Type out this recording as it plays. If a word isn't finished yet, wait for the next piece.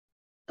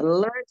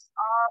Alerts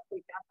off. We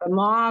got them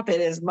off.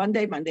 It is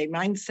Monday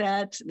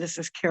Mindset. This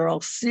is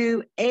Carol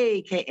Sue,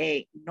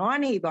 aka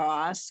Nani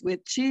Boss,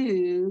 with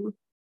two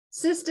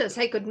sisters.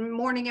 Hey, good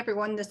morning,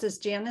 everyone. This is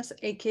Janice,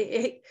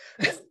 aka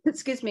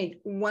excuse me,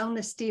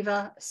 Wellness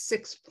Diva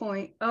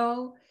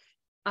 6.0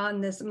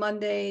 on this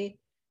Monday,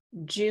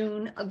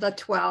 June the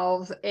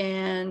 12th,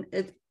 and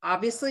it's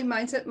obviously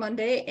Mindset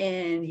Monday.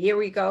 And here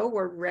we go.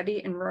 We're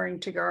ready and roaring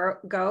to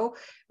go.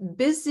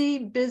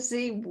 Busy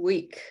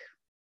week.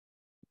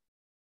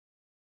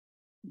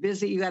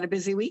 Busy? You got a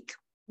busy week?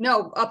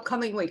 No,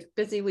 upcoming week.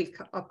 Busy week,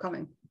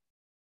 upcoming.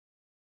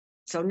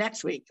 So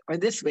next week or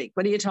this week?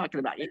 What are you talking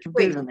about? You're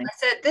confusing me. I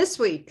said this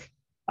week.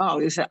 Oh,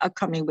 you said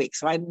upcoming week.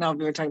 So I didn't know if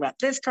you were talking about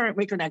this current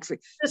week or next week.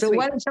 This so week.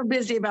 What is so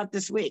busy about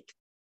this week?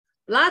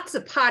 Lots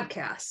of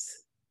podcasts.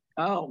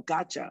 Oh,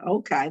 gotcha.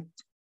 Okay.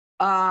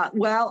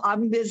 Well,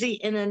 I'm busy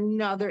in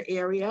another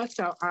area.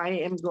 So I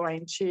am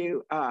going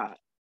to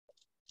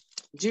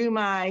do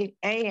my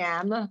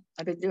AM.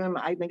 I've been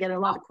getting a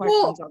lot of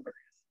questions over this.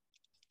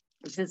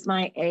 This is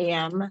my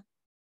AM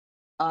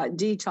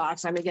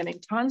detox. I've been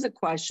getting tons of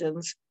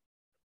questions,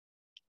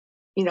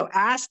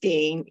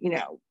 asking,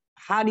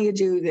 how do you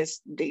do this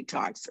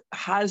detox?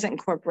 How does it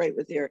incorporate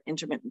with your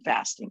intermittent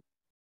fasting?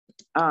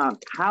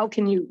 How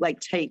can you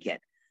take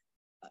it?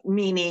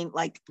 Meaning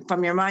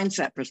from your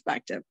mindset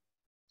perspective.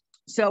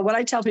 So what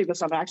I tell people,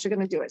 so I'm actually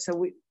going to do it.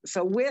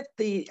 So with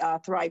the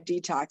Thrive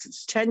Detox,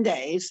 it's 10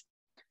 days.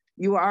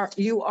 You are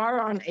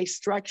on a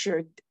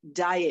structured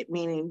diet,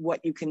 meaning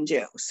what you can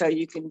do. So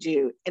you can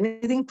do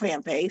anything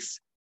plant-based.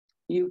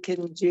 You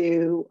can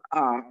do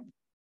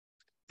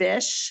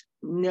fish,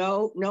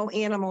 no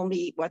animal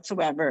meat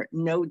whatsoever,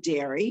 no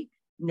dairy,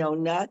 no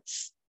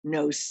nuts,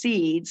 no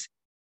seeds.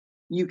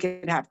 You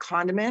can have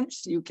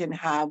condiments. You can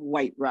have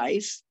white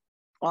rice,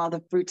 all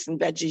the fruits and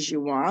veggies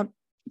you want,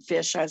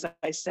 fish, as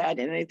I said,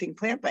 and anything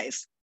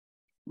plant-based,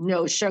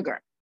 no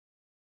sugar.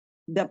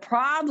 The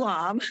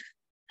problem,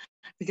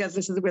 because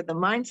this is where the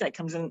mindset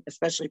comes in,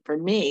 especially for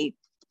me,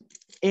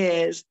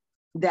 is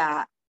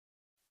that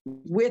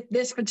with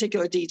this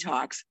particular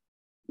detox,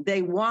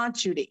 they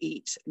want you to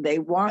eat. They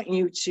want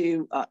you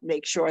to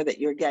make sure that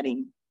you're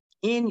getting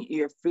in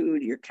your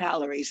food, your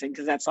calories, and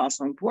because that's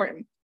also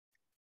important.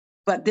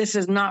 But this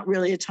is not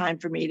really a time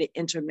for me to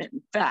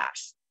intermittent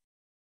fast,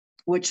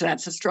 which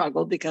that's a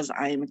struggle because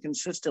I am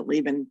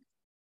consistently been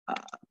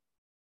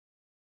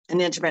an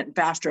intermittent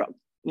faster,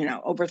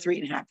 over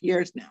 3.5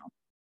 years now.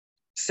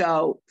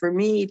 So for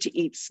me to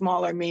eat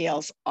smaller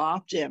meals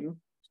often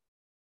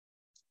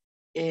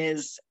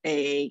is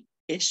a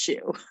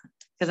issue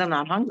because I'm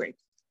not hungry.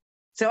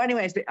 So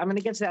anyways, I'm going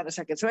to get to that in a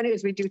second. So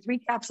anyways, we do 3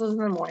 capsules in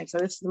the morning. So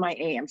this is my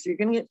AM. So you're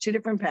going to get 2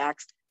 different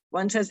packs.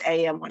 One says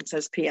AM, one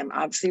says PM.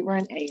 Obviously we're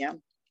in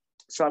AM.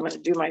 So I'm going to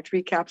do my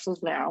 3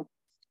 capsules now.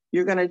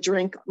 You're going to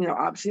drink,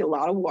 obviously a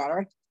lot of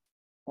water.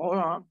 Hold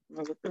on,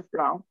 I'll get this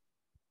down.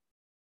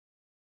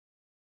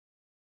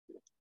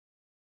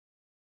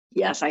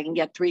 Yes, I can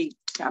get 3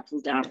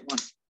 capsules down at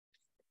once.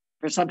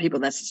 For some people,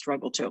 that's a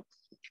struggle too.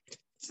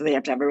 So they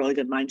have to have a really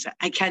good mindset.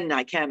 I can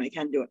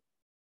do it.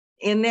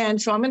 And then,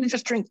 so I'm going to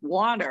just drink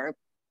water.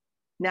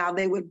 Now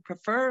they would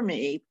prefer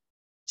me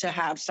to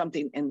have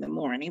something in the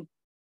morning.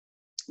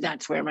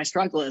 That's where my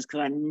struggle is because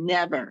I'm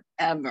never,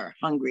 ever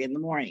hungry in the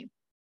morning.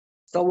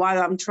 So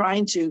while I'm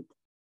trying to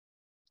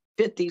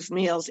fit these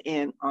meals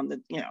in on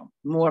the,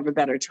 more of a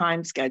better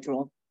time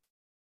schedule,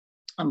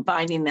 I'm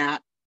finding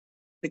that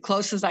the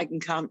closest I can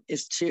come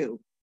is two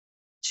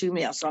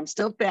meals. So I'm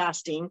still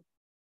fasting,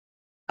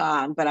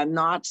 but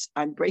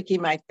I'm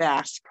breaking my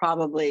fast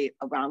probably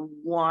around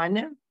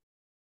 1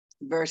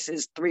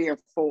 versus 3 or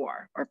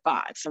 4 or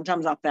 5.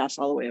 Sometimes I'll fast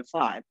all the way to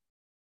 5.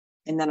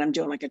 And then I'm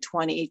doing a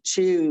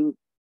 22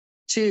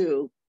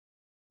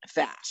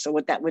 fast. So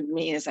what that would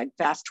mean is I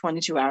fast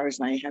 22 hours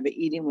and I have an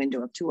eating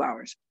window of 2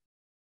 hours.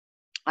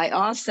 I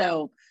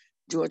also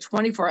do a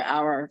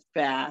 24-hour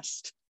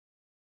fast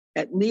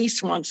at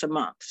least once a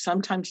month,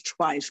 sometimes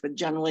twice, but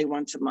generally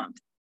once a month.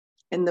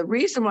 And the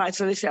reason why,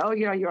 so they say, oh,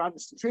 you're on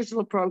this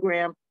nutritional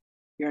program,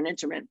 you're an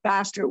intermittent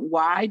faster.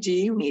 Why do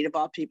you need, of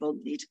all people,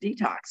 need to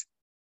detox?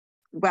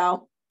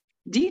 Well,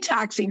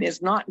 detoxing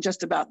is not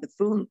just about the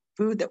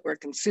food that we're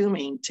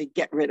consuming to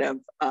get rid of,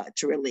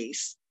 to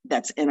release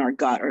that's in our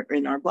gut or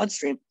in our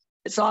bloodstream.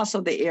 It's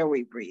also the air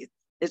we breathe.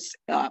 It's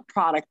a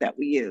product that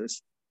we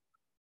use,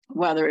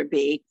 whether it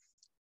be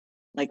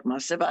like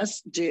most of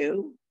us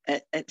do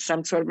at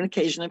some sort of an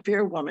occasion. If you're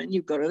a woman,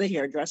 you go to the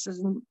hairdressers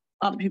and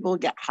other people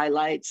get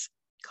highlights,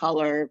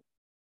 color,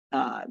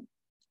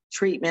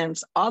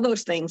 treatments, all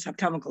those things have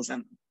chemicals in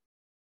them.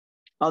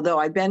 Although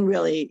I've been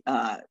really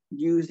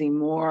using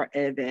more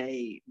of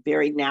a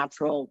very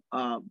natural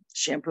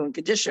shampoo and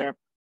conditioner,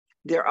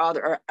 there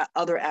are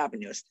other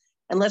avenues.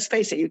 And let's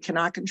face it, you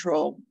cannot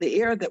control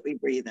the air that we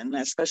breathe in,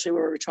 especially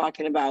where we're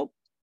talking about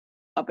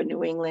up in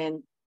New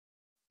England,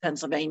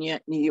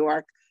 Pennsylvania, New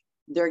York.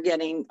 They're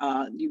getting,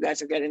 you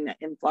guys are getting the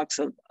influx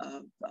of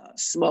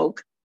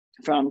smoke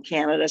from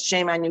Canada.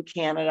 Shame on you,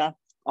 Canada,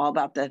 all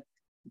about the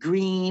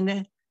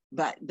green.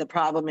 But the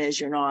problem is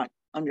you're not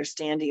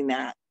understanding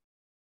that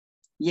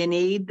You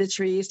need the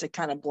trees to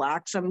kind of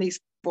block some of these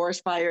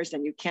forest fires,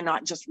 and you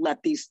cannot just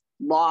let these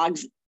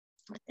logs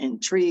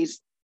and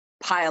trees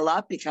pile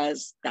up,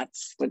 because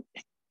that's what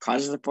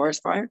causes a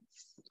forest fire.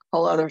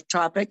 Whole other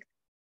topic.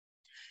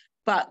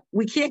 But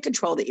we can't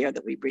control the air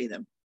that we breathe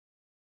in.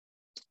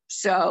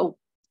 So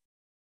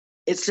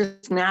it's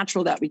just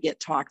natural that we get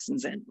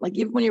toxins in. Like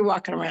even when you're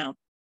walking around,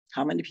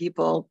 how many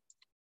people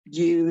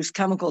use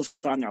chemicals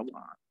on their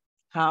lawn?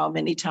 How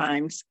many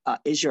times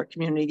is your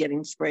community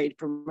getting sprayed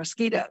for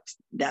mosquitoes?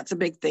 That's a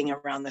big thing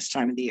around this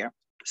time of the year.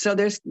 So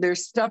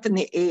there's stuff in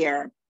the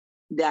air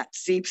that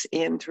seeps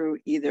in through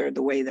either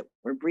the way that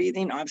we're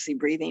breathing, obviously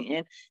breathing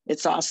in.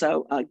 It's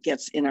also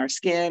gets in our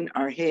skin,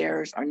 our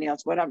hairs, our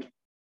nails, whatever.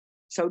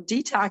 So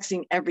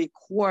detoxing every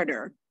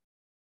quarter,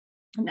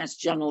 and that's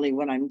generally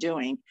what I'm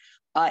doing,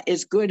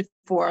 is good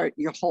for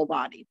your whole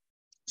body.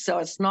 So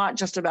it's not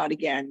just about,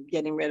 again,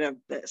 getting rid of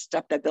the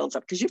stuff that builds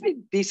up, because you may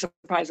be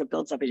surprised what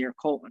builds up in your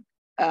colon.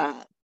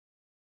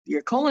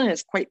 Your colon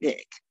is quite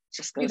big.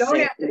 Just you don't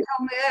have to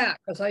tell me that,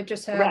 because I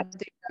just had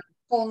the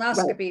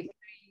colonoscopy 3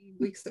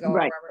 weeks ago.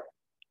 Right.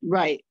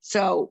 Right.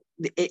 So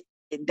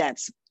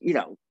that's,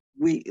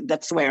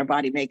 that's the way our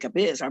body makeup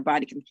is. Our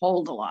body can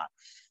hold a lot.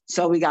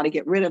 So we got to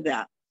get rid of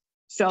that.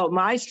 So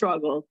my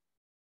struggle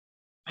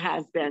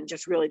has been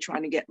just really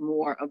trying to get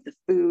more of the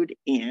food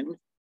in.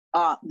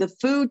 The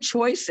food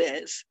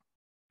choices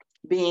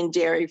being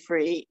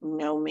dairy-free,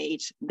 no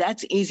meat,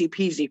 that's easy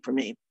peasy for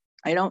me.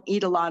 I don't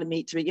eat a lot of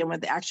meat to begin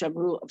with.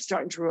 Actually, I'm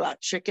starting to rule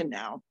out chicken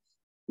now,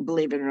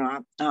 believe it or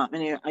not.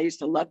 I used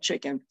to love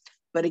chicken.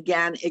 But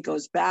again, it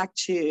goes back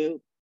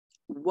to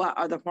what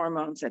are the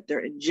hormones that they're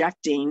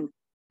injecting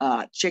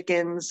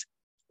chickens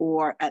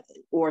or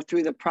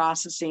through the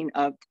processing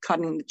of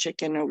cutting the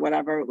chicken or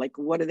whatever. Like,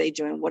 what are they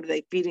doing? What are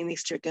they feeding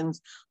these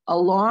chickens?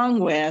 Along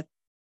with,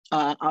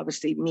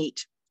 obviously,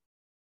 meat.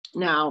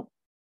 Now,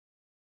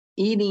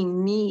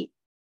 eating meat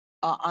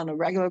on a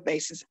regular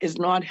basis is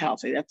not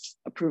healthy. That's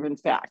a proven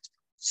fact.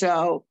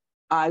 So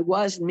I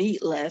was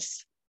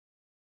meatless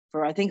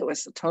for, I think it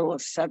was a total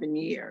of 7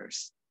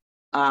 years.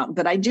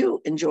 But I do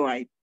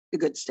enjoy a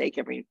good steak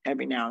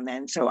every now and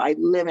then. So I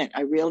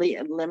really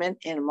limit.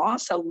 And I'm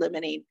also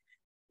limiting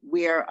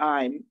where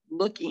I'm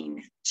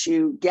looking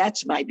to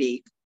get my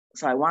beef.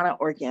 So I want it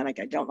organic.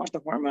 I don't want the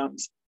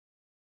hormones.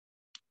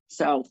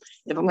 So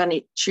if I'm going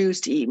to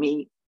choose to eat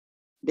meat,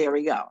 there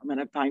we go. I'm going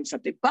to find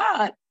something.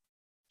 But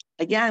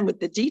again, with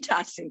the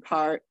detoxing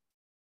part,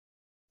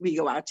 we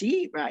go out to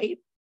eat, right?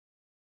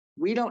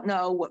 We don't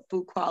know what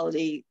food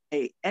quality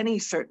any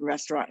certain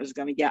restaurant is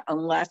going to get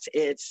unless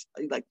it's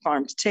like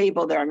farm to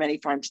table. There are many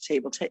farm to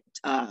table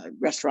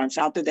restaurants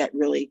out there that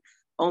really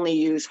only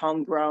use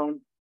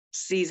homegrown,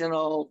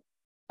 seasonal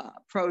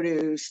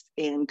produce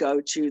and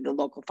go to the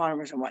local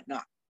farmers and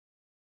whatnot.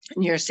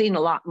 And you're seeing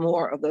a lot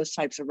more of those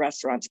types of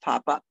restaurants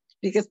pop up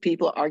because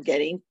people are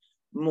getting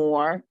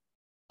more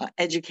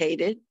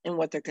educated in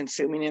what they're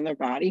consuming in their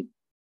body.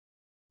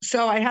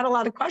 So I had a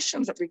lot of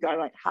questions that regard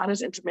like, how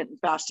does intermittent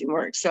fasting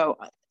work? So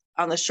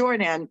on the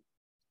short end,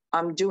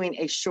 I'm doing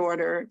a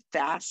shorter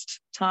fast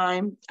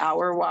time,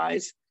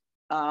 hour-wise.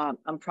 I'm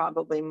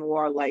probably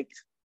more like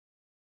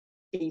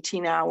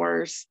 18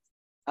 hours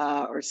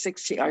or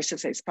 16, I should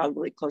say it's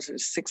probably closer to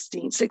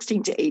 16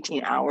 to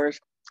 18 hours,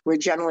 where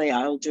generally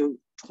I'll do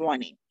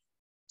 20.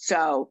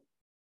 So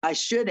I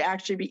should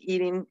actually be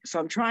eating. So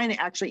I'm trying to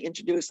actually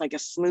introduce like a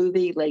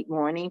smoothie late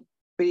morning,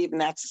 but even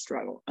that's a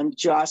struggle.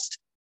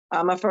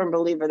 I'm a firm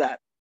believer that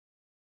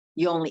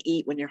you only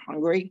eat when you're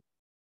hungry.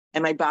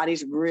 And my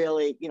body's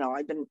really,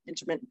 I've been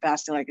intermittent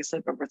fasting, like I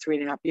said, for over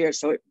 3.5 years.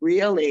 So it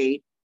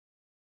really,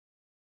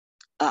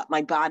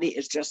 my body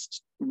is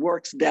just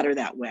works better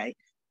that way.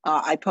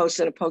 I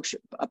posted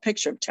a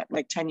picture of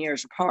like 10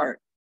 years apart,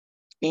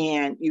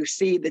 and you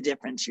see the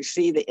difference. You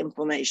see the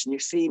inflammation. You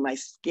see my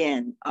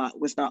skin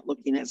was not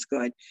looking as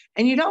good.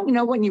 And you don't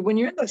know when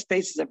you're in those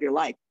phases of your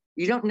life,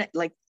 you don't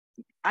like,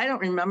 I don't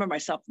remember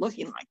myself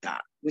looking like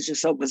that, which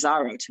is so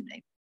bizarro to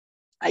me.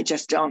 I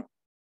just don't.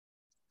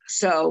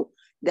 So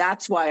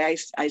that's why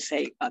I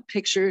say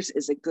pictures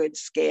is a good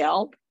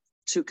scale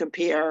to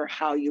compare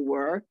how you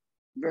were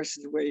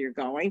versus where you're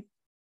going.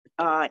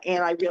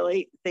 And I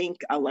really think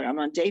I'm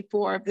on day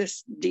 4 of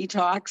this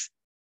detox.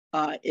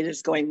 It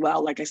is going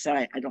well. Like I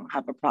said, I don't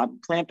have a problem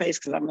plant-based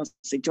because I'm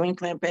mostly doing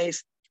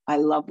plant-based. I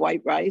love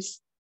white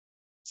rice,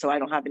 so I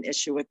don't have an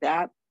issue with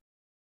that.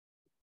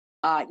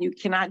 You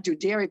cannot do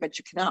dairy, but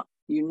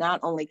you not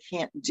only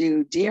can't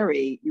do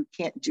dairy, you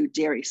can't do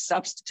dairy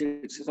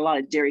substitutes. There's a lot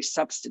of dairy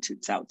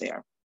substitutes out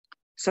there.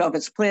 So if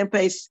it's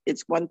plant-based,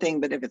 it's one thing,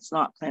 but if it's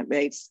not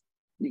plant-based,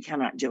 you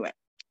cannot do it.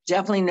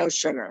 Definitely no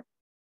sugar.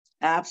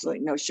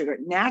 Absolutely no sugar.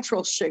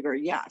 Natural sugar,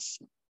 yes.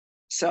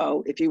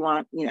 So if you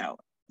want, a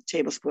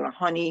tablespoon of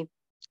honey,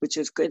 which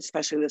is good,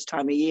 especially this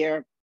time of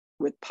year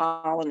with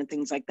pollen and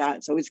things like that,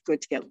 it's always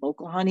good to get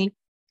local honey.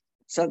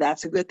 So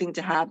that's a good thing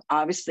to have.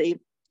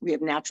 Obviously, we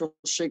have natural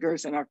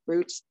sugars in our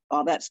fruits.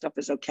 All that stuff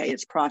is okay.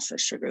 It's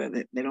processed sugar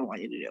that they don't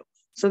want you to do.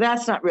 So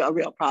that's not a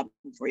real problem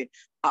for you.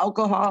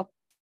 Alcohol,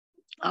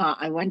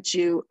 I went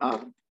to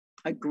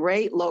a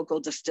great local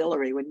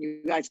distillery. When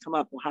you guys come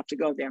up, we'll have to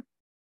go there.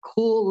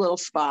 Cool little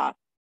spot.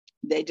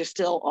 They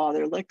distill all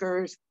their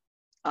liquors,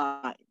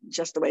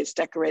 just the way it's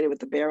decorated with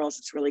the barrels.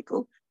 It's really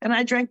cool. And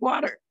I drank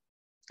water.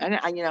 And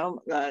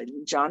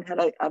John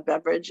had a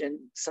beverage, and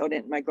so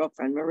did my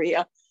girlfriend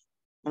Maria,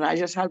 and I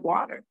just had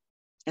water.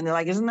 And they're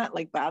like, "Isn't that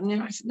like bad?"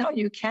 And I said, "No,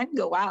 you can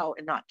go out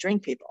and not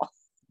drink, people.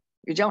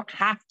 You don't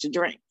have to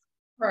drink."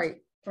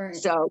 Right.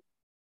 So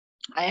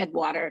I had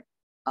water,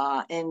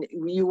 and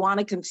you want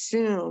to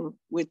consume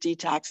with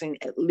detoxing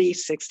at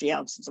least 60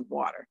 ounces of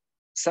water.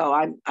 So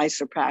I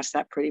surpass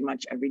that pretty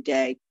much every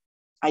day.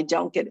 I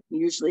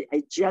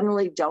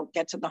generally don't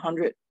get to the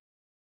 100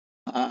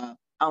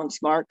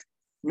 ounce mark,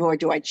 nor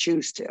do I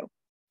choose to,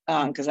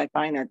 because I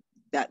find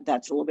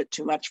that's a little bit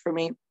too much for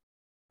me.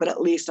 But at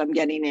least I'm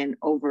getting in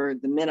over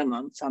the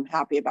minimum, so I'm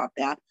happy about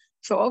that.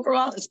 So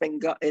overall, it's been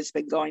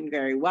going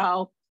very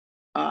well.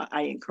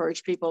 I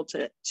encourage people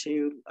to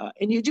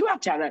and you do have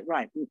to have that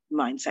right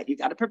mindset. You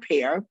got to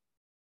prepare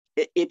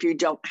if you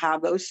don't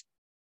have those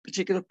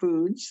particular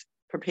foods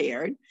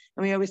prepared,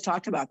 and we always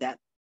talk about that.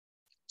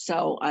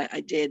 So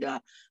I did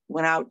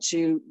went out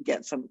to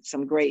get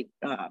some great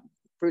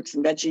fruits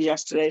and veggies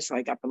yesterday. So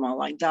I got them all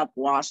lined up,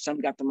 washed them,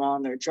 got them all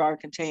in their jar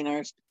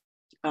containers.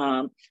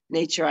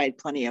 Made sure I had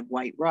plenty of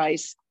white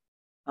rice,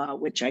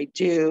 which I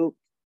do,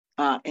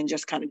 and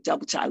just kind of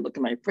double check. I look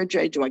at my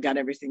refrigerator. Do I got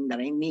everything that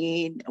I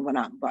need? I went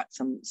out and bought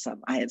some.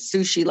 I had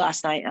sushi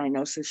last night. And I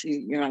know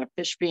sushi, you're not a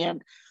fish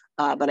fan,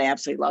 but I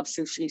absolutely love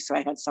sushi. So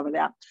I had some of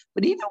that.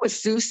 But even with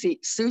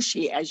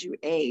sushi, as you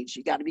age,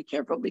 you got to be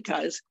careful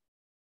because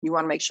you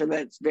want to make sure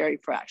that it's very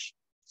fresh.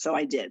 So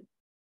I did.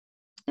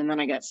 And then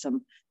I got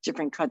some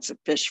different cuts of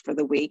fish for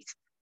the week.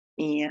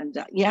 And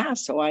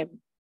so I'm,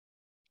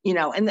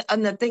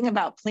 and the thing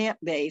about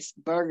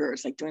plant-based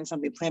burgers, like doing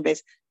something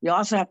plant-based, you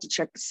also have to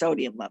check the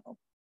sodium level,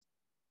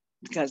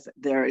 because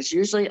there is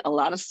usually a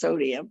lot of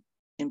sodium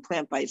in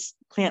plant-based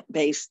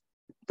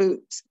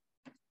foods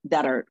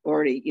that are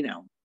already,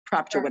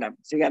 prepped or whatever.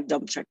 So you got to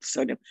double check the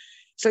sodium.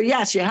 So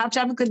yes, you have to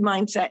have a good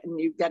mindset, and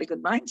you've got a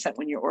good mindset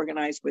when you're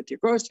organized with your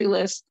grocery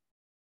list.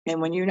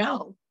 And when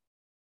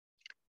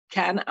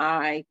can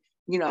I,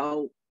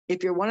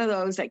 if you're one of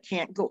those that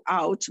can't go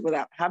out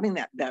without having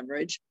that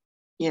beverage,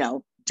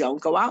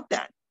 don't go out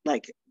then.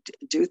 Like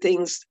do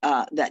things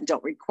that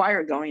don't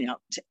require going out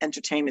to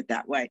entertainment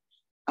that way.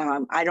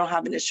 I don't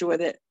have an issue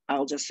with it.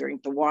 I'll just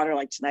drink the water.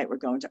 Like tonight, we're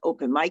going to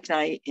open mic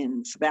night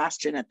in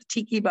Sebastian at the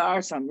Tiki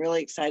Bar. So I'm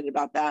really excited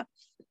about that.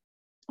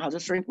 I'll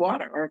just drink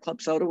water or a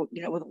club soda, with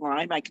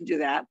lime. I can do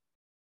that.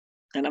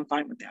 And I'm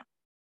fine with that.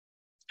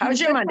 How's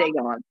your Monday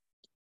going?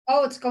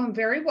 Oh, it's going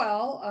very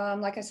well.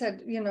 Like I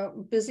said,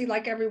 busy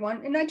like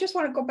everyone. And I just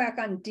want to go back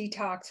on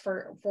detox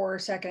for a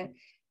second.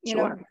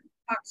 Sure.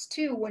 Detox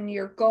too, when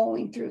you're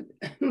going through,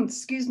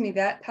 excuse me,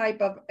 that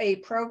type of a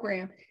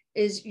program,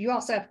 is you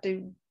also have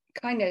to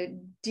kind of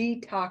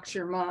detox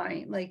your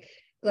mind. Like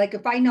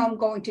if I know I'm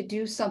going to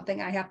do something,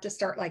 I have to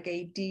start like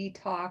a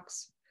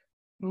detox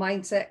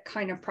mindset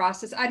kind of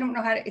process. I don't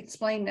know how to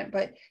explain it,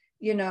 but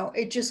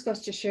it just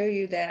goes to show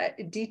you that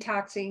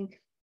detoxing,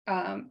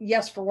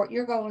 yes, for what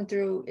you're going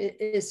through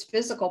is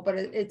physical, but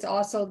it's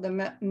also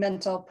the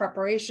mental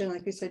preparation.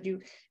 Like you said,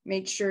 you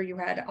made sure you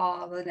had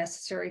all the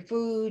necessary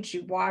foods,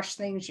 you wash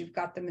things, you've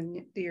got them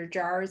in your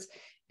jars.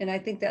 And I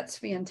think that's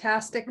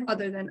fantastic,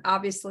 other than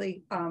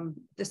obviously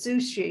the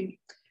sushi.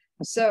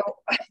 So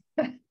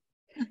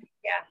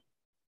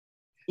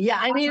yeah,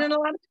 I mean, and a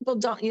lot of people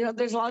don't,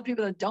 there's a lot of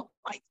people that don't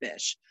like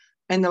fish,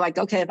 and they're like,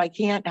 okay, if I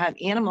can't have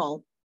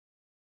animal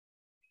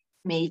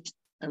meat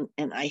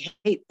and I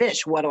hate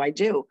fish, what do I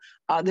do?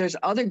 There's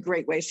other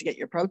great ways to get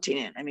your protein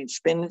in. I mean,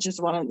 spinach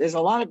is one of, there's a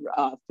lot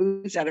of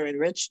foods that are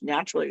enriched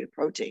naturally with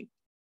protein.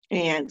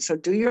 And so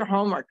do your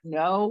homework.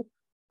 Know,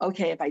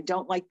 okay, if I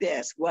don't like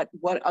this, what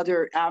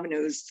other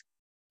avenues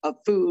of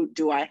food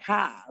do I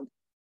have?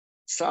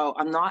 So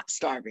I'm not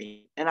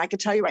starving. And I can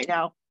tell you right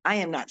now, I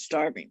am not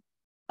starving.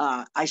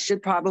 I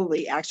should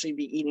probably actually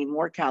be eating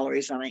more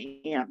calories than I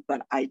am,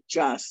 but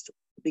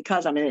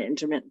because I'm an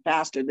intermittent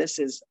faster, this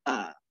is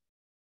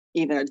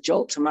even a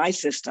jolt to my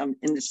system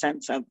in the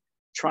sense of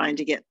trying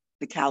to get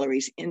the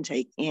calories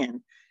intake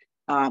in.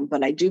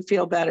 But I do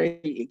feel better.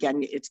 Again,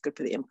 it's good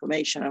for the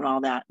inflammation and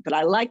all that. But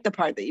I like the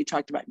part that you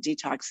talked about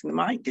detoxing the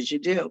mind, because you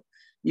do.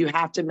 You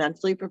have to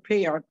mentally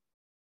prepare.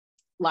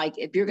 Like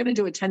if you're going to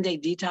do a 10-day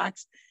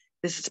detox,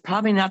 this is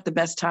probably not the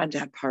best time to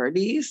have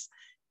parties.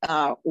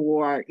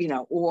 Or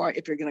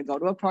if you're going to go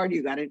to a party,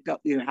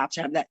 you have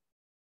to have that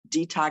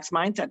detox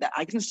mindset that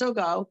I can still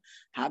go,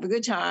 have a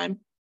good time.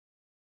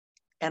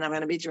 And I'm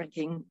going to be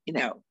drinking,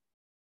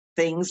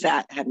 things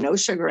that have no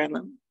sugar in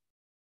them,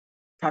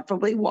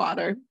 preferably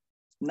water,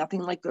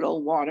 nothing like good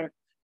old water.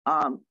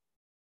 And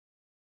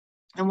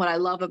what I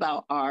love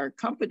about our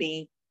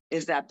company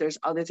is that there's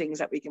other things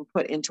that we can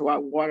put into our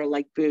water,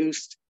 like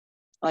Boost,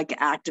 like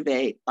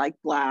Activate, like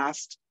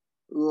Blast,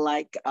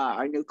 like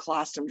our new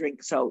colostrum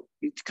drink. So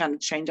you kind of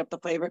change up the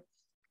flavor.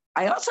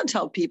 I also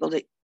tell people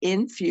to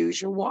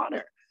infuse your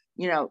water,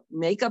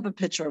 make up a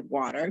pitcher of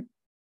water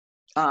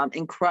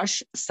and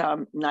crush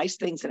some nice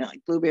things in it,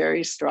 like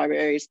blueberries,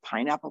 strawberries,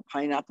 pineapple.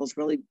 Pineapple's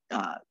really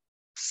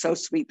so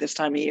sweet this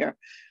time of year.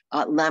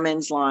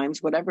 Lemons,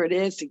 limes, whatever it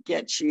is to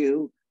get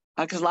you,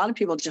 because a lot of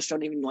people just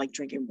don't even like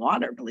drinking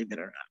water, believe it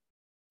or not.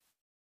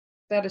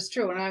 That is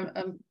true. And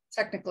I'm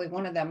technically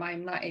one of them.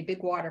 I'm not a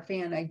big water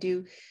fan. I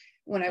do,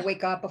 when I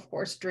wake up, of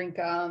course, drink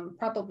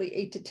probably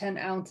 8 to 10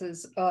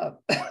 ounces of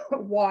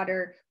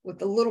water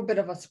with a little bit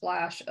of a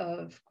splash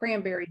of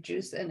cranberry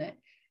juice in it.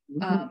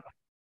 Mm-hmm.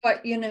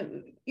 But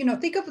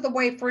think of the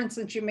way, for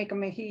instance, you make a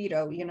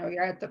mojito.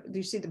 You're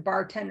you see the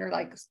bartender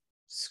like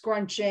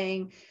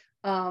scrunching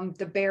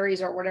the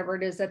berries or whatever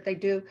it is that they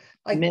do.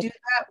 Like do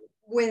that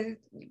with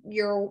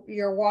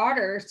your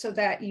water so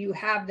that you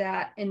have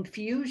that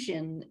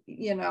infusion,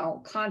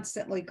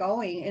 constantly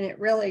going, and it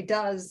really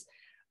does.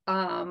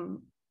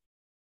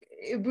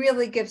 It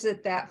really gives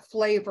it that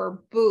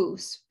flavor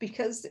boost,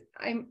 because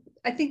I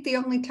think the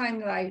only time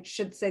that I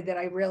should say that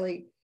I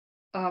really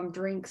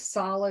drink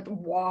solid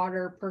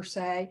water per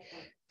se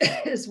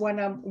is when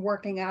I'm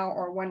working out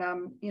or when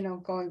I'm,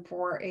 going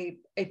for a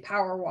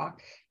power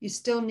walk. You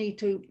still need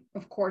to,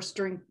 of course,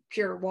 drink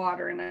pure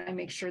water, and I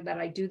make sure that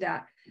I do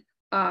that.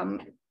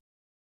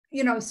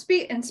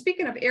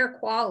 Speaking of air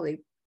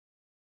quality,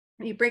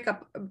 you bring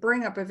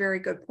up a very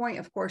good point.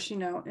 Of course,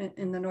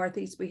 in the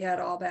Northeast, we had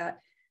all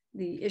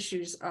the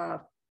issues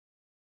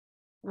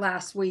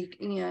last week,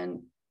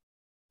 and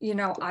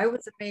I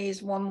was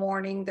amazed one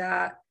morning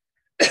that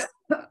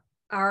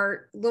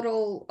our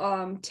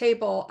little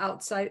table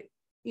outside,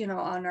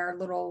 on our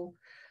little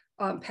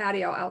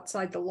patio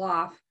outside the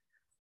loft,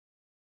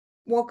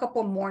 woke up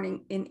one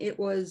morning and it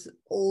was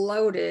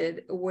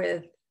loaded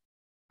with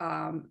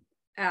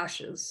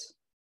ashes.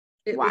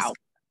 It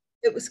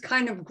was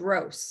kind of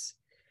gross.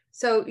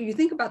 So you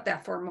think about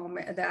that for a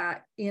moment,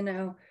 that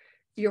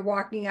you're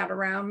walking out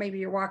around, maybe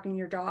you're walking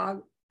your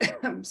dog,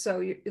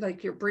 so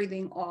you're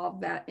breathing all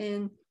of that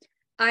in.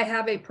 I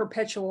have a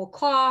perpetual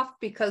cough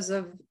because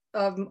of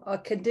a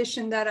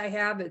condition that I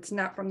have. It's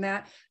not from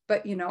that,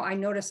 but I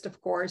noticed,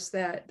 of course,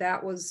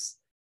 that was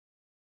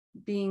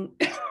being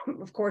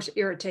of course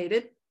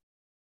irritated.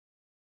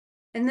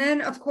 And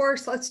then, of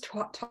course, let's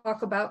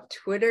talk about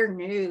Twitter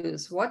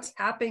news. What's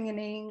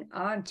happening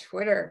on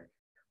Twitter?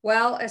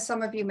 Well, as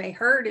some of you may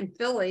heard, in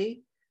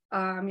Philly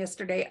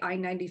yesterday,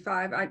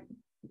 I-95.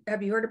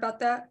 Have you heard about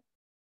that?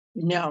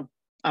 No,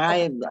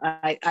 I've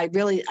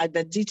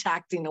been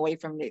detacting away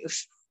from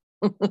news.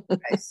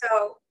 Okay,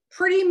 so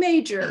pretty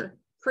major.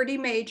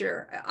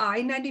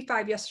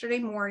 I-95 yesterday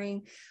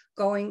morning,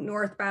 going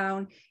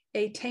northbound,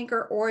 a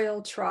tanker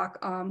oil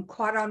truck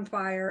caught on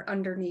fire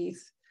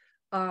underneath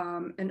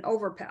an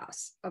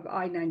overpass of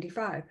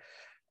I-95.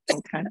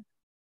 Okay.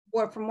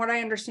 Well, from what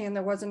I understand,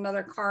 there was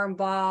another car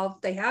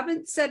involved. They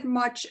haven't said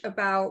much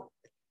about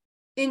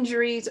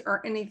injuries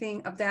or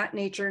anything of that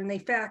nature, and they,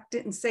 in fact,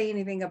 didn't say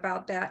anything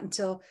about that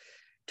until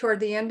toward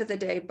the end of the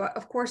day. But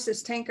of course,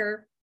 this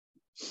tanker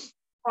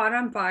caught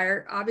on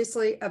fire,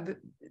 obviously a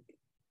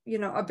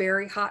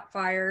very hot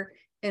fire,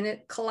 and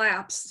it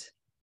collapsed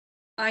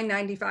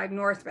I-95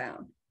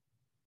 northbound.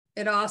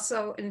 It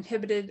also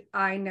inhibited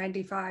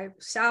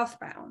I-95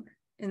 southbound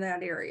in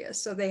that area.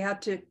 So they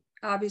had to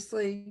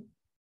obviously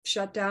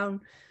shut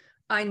down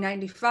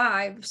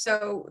I-95.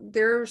 So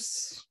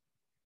there's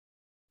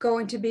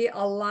going to be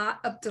a lot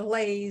of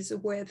delays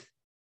with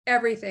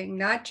everything,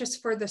 not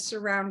just for the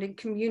surrounding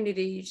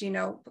communities,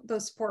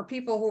 those poor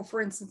people who,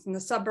 for instance, in the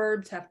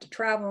suburbs have to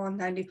travel on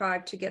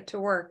 95 to get to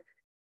work.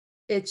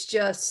 It's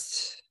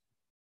just,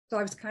 so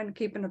I was kind of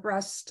keeping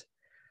abreast.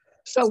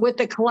 So with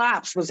the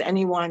collapse,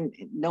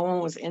 no one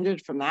was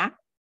injured from that?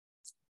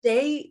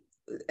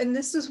 And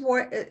this is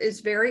what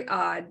is very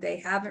odd, they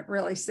haven't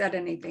really said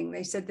anything.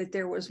 They said that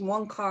there was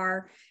one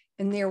car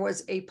and there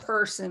was a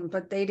person,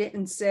 but they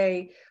didn't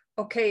say,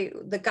 okay,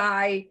 the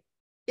guy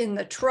in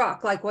the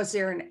truck, like, was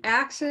there an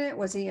accident?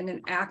 Was he in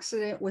an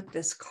accident with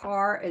this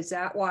car? Is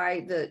that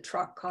why the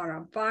truck caught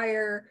on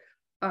fire?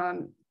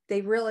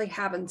 They really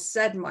haven't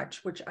said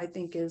much, which I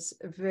think is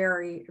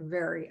very,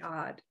 very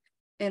odd.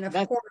 And of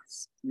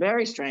course,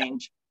 very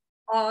strange.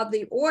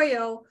 The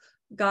oil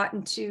got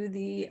into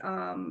the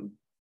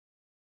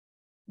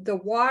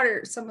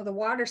water, some of the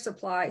water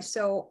supply.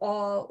 So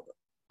all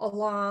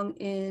along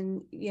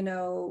in,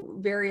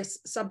 various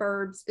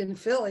suburbs in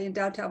Philly, in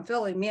downtown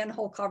Philly,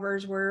 manhole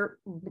covers were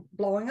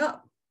blowing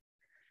up.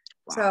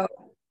 Wow.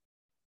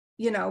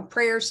 So,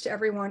 prayers to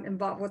everyone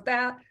involved with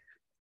that.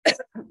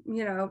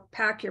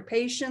 Pack your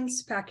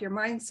patience, pack your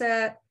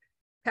mindset,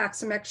 pack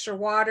some extra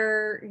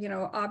water,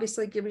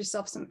 obviously give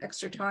yourself some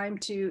extra time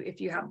to,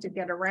 if you have to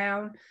get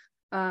around.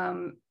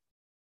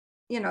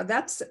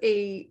 That's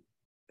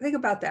think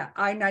about that.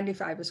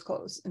 I-95 is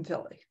closed in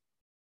Philly.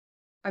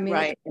 I mean,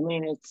 right. I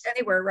mean, it's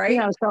anywhere, right?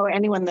 So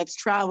anyone that's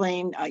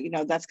traveling,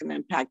 that's going to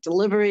impact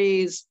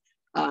deliveries,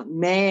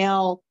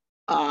 mail.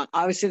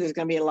 Obviously, there's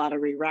going to be a lot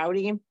of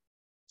rerouting.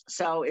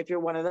 So if you're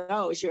one of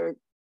those, you're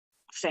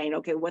saying,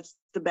 okay, what's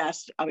the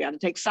best? I got to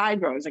take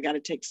side roads. I got to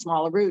take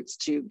smaller routes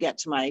to get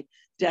to my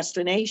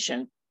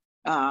destination.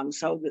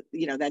 So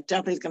that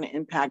definitely is going to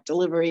impact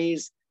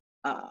deliveries,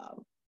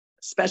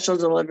 special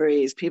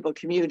deliveries, people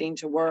commuting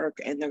to work,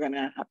 and they're going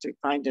to have to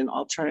find an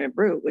alternative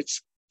route,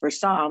 which for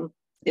some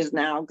is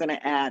now going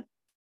to add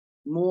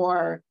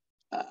more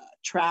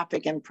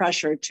traffic and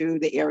pressure to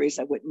the areas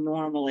that would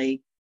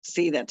normally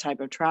see that type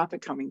of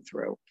traffic coming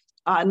through.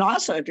 And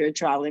also, if you're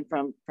traveling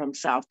from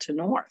south to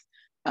north,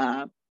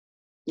 I'm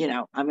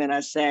going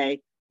to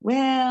say,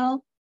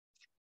 well,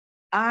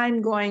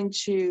 I'm going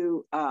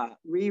to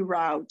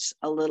reroute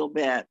a little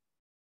bit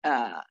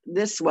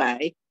this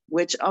way,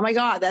 which, oh my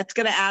God, that's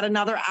going to add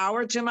another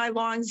hour to my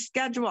long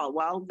schedule.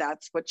 Well,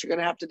 that's what you're going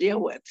to have to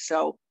deal with.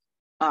 So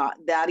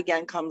that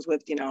again comes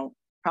with,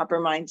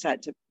 proper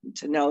mindset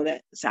to know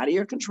that it's out of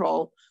your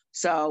control.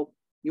 So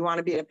you want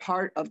to be a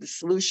part of the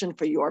solution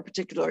for your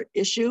particular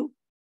issue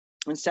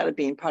instead of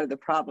being part of the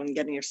problem and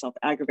getting yourself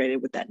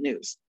aggravated with that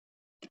news.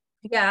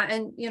 Yeah.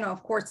 And,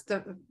 of course,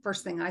 the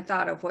first thing I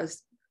thought of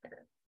was,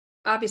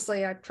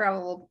 obviously I've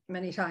traveled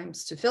many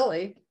times to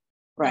Philly.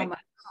 Right.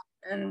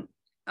 And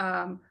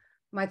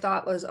my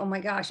thought was, oh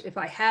my gosh, if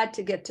I had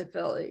to get to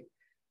Philly,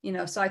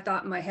 so I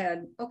thought in my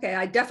head, okay,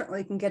 I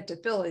definitely can get to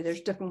Philly.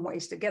 There's different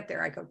ways to get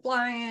there. I could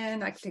fly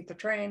in, I could take the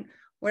train,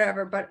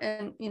 whatever. But,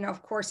 and,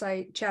 of course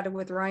I chatted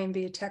with Ryan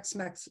via text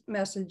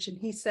message, and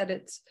he said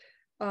it's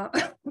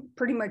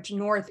pretty much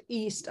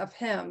northeast of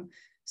him.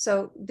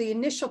 So the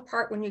initial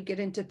part when you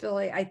get into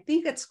Philly, I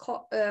think it's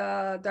called,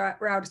 that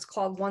route is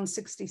called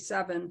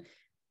 167.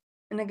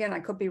 And again,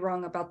 I could be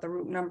wrong about the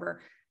route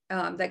number,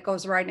 that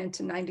goes right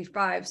into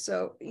 95.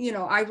 So,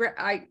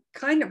 I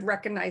kind of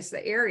recognize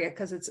the area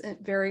because it's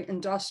very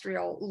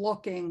industrial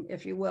looking,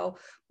 if you will.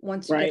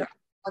 Once you get up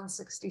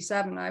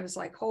 167, I was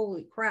like,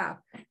 holy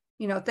crap.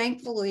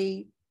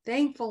 Thankfully,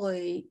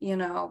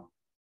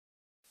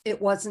 it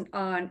wasn't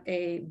on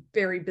a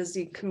very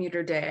busy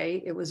commuter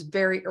day. It was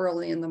very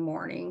early in the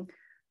morning.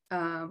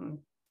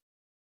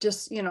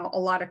 Just, a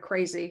lot of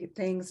crazy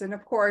things. And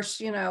of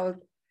course, I'm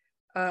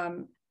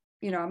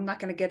not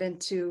going to get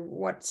into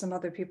what some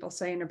other people are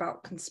saying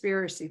about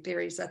conspiracy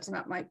theories. That's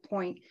not my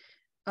point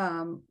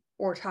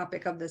or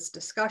topic of this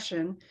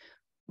discussion.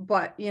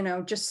 But,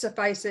 just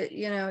suffice it,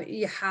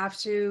 you have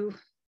to,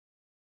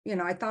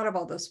 I thought of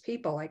all those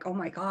people like, oh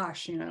my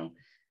gosh,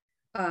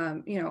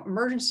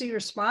 emergency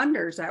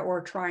responders that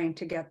were trying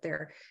to get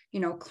there,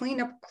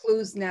 cleanup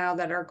crews now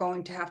that are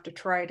going to have to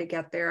try to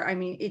get there. I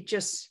mean, it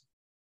just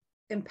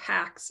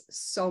impacts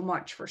so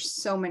much for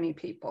so many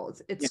people.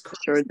 It's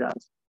sure it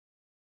does.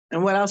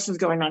 And what else is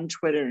going on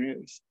Twitter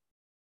news?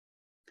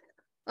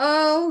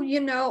 Oh,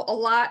 a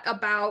lot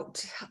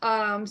about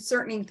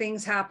certain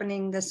things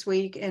happening this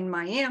week in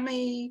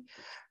Miami.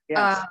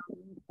 Yes.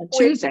 On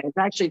Tuesday, it's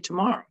actually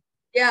tomorrow.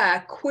 Yeah,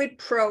 quid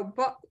pro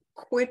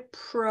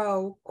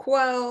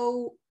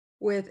quo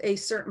with a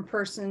certain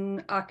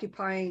person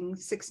occupying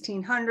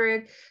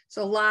 1600.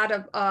 So a lot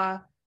of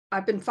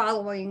I've been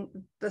following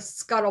the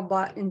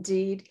scuttlebutt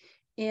indeed.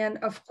 And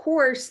of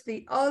course,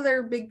 the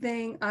other big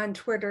thing on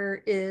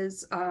Twitter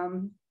is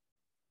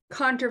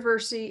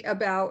controversy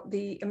about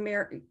the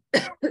American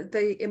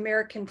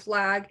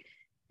flag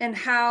and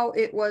how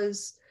it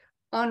was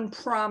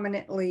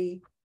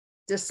unprominently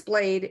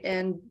displayed.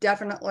 And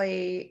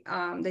definitely,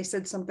 they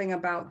said something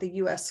about the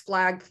U.S.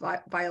 flag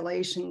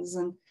violations.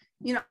 And,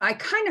 I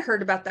kind of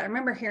heard about that. I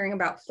remember hearing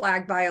about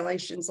flag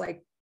violations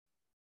like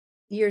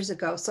years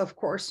ago. So of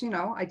course,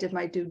 I did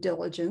my due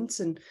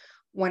diligence and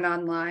went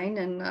online,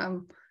 and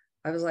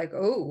I was like,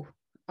 oh,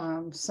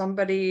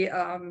 somebody,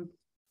 So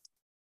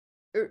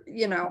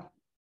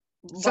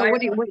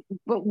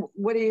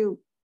what are you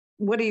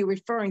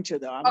referring to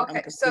though?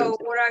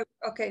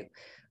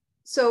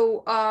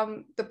 So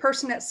the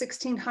person at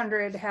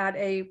 1600 had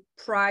a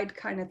pride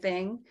kind of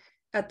thing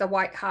at the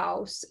White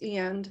House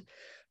and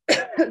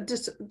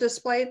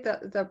displayed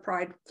the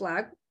pride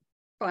flag,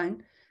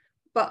 fine.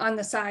 But on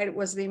the side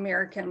was the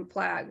American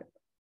flag.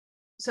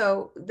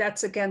 So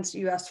that's against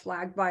U.S.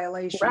 flag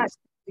violations. Right.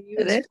 The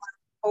U.S. flag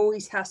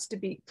always has to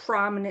be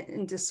prominent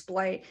in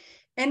display.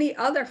 Any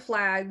other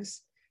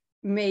flags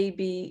may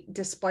be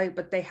displayed,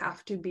 but they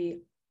have to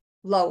be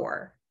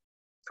lower.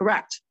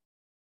 Correct.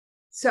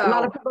 So a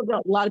lot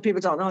of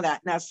people don't know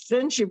that. Now,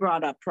 since you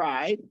brought up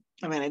pride,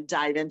 I'm going to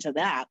dive into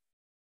that.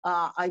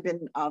 I've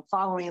been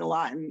following a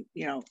lot, and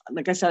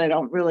like I said, I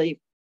don't really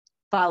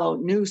follow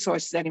news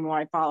sources anymore.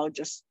 I follow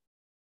just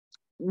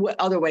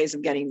other ways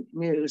of getting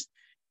news.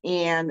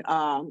 And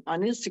on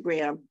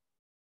Instagram,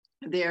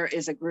 there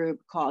is a group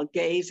called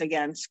Gays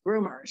Against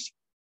Groomers.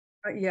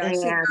 Yeah,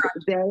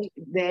 and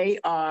they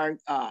are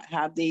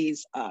have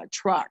these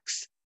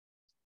trucks,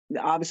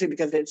 obviously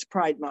because it's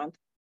Pride Month,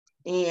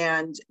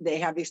 and they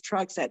have these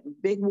trucks that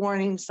big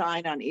warning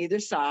sign on either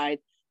side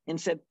and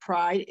said,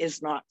 "Pride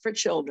is not for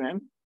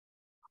children.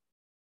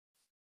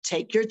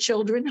 Take your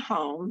children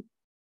home.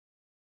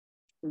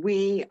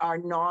 We are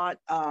not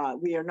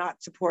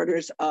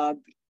supporters of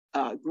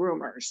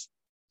groomers."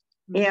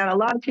 And a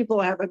lot of people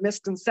have a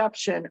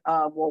misconception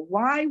of, well,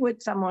 why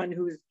would someone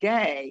who's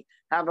gay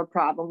have a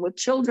problem with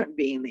children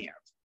being there?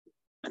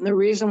 And the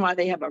reason why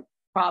they have a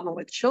problem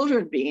with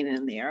children being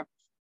in there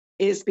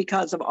is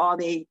because of all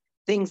the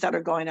things that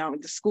are going on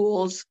with the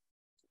schools,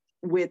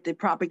 with the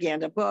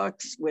propaganda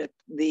books, with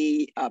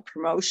the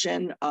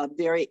promotion of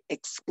very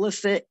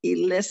explicit,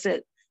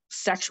 illicit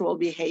sexual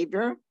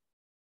behavior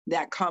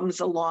that comes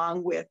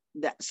along with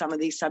some of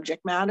these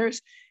subject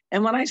matters.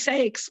 And when I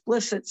say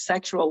explicit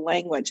sexual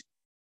language,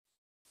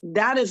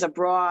 that is a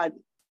broad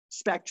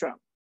spectrum.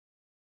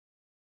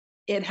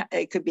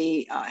 It could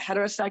be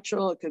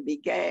heterosexual, it could be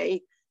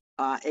gay,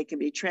 it could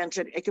be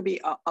transgender, it could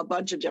be a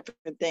bunch of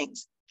different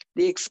things.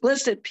 The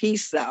explicit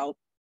piece, though,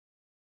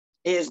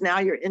 is now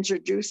you're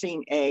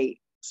introducing a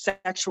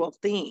sexual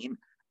theme,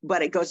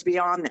 but it goes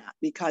beyond that,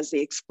 because the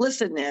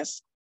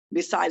explicitness,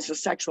 besides the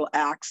sexual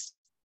acts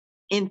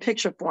in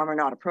picture form, are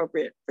not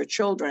appropriate for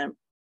children.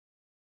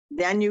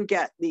 Then you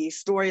get the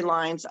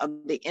storylines of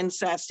the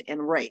incest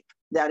and rape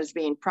that is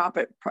being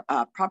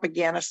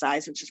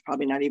propagandized, which is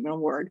probably not even a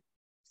word,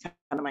 it's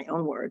kind of my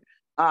own word.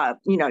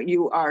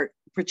 You are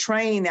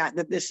portraying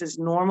that this is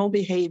normal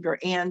behavior,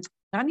 and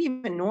not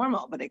even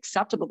normal, but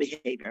acceptable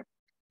behavior.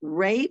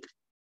 Rape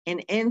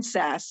and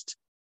incest,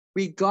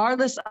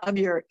 regardless of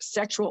your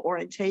sexual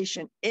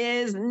orientation,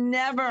 is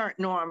never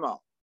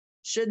normal,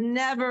 should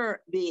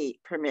never be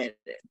permitted,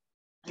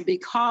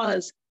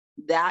 because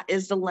that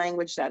is the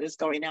language that is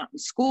going out in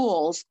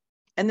schools.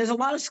 And there's a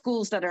lot of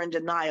schools that are in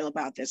denial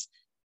about this.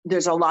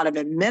 There's a lot of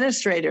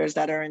administrators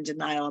that are in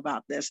denial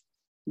about this.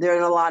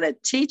 There's a lot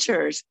of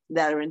teachers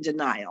that are in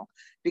denial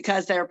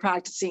because they're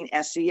practicing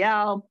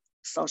SEL,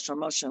 social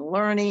emotional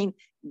learning,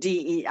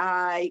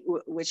 DEI,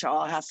 which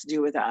all has to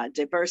do with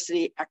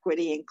diversity,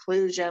 equity,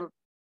 inclusion.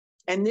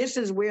 And this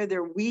is where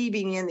they're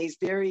weaving in these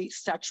very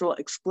sexual,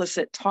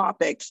 explicit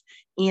topics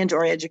and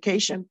or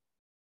education.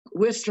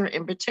 Worcester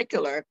in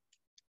particular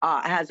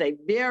has a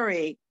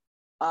very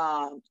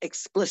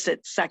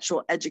explicit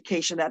sexual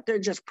education that they're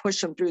just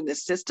pushing through the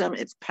system.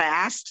 It's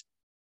passed.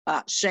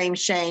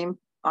 Shame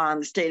on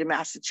the state of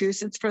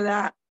Massachusetts for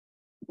that.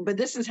 But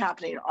this is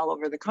happening all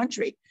over the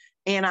country.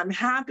 And I'm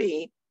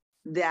happy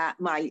that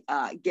my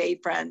gay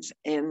friends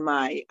and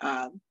my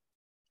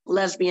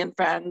lesbian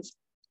friends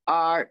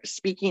are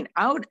speaking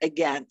out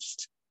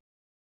against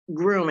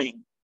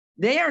grooming.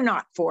 They are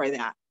not for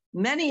that.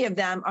 Many of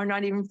them are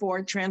not even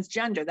for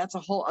transgender. That's a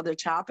whole other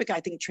topic. I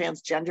think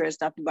transgender is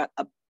nothing but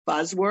a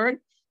buzzword.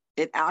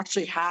 It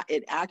actually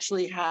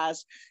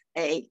has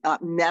a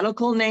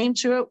medical name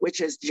to it,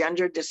 which is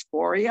gender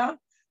dysphoria,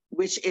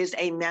 which is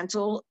a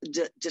mental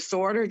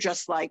disorder,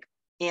 just like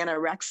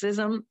anorexia.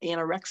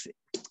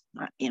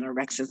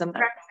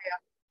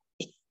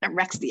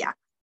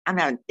 I'm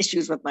having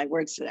issues with my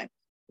words today.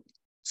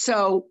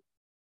 So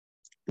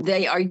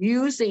they are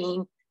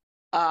using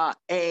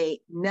a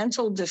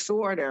mental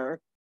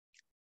disorder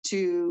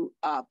to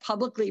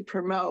publicly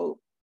promote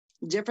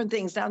different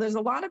things. Now, there's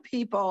a lot of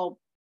people,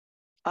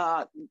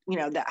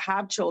 that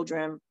have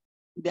children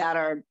that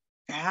are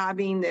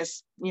having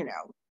this,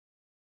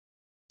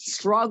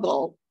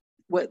 struggle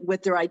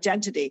with their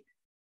identity.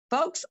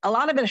 Folks, a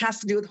lot of it has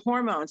to do with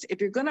hormones.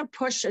 If you're going to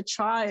push a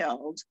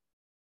child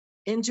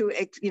into,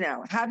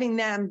 having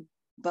them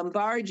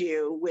bombard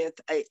you with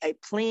a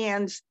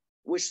planned,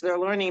 which they're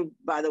learning,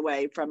 by the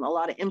way, from a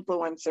lot of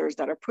influencers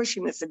that are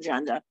pushing this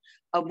agenda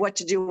of what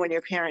to do when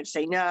your parents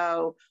say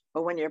no,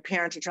 or when your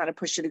parents are trying to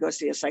push you to go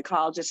see a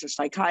psychologist or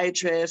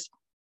psychiatrist.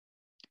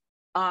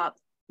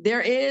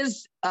 There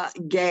is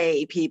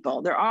gay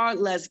people, there are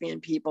lesbian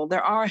people,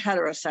 there are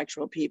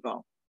heterosexual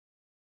people,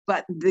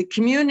 but the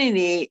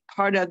community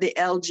part of the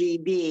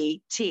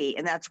LGBT,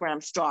 and that's where I'm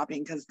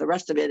stopping because the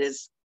rest of it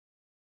is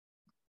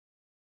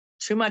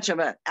too much of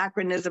an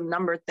acronym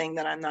number thing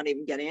that I'm not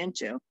even getting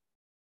into.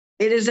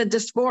 It is a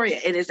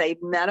dysphoria. It is a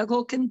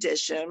medical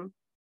condition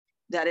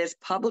that is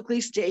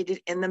publicly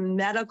stated in the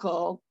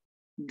medical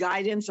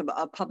guidance of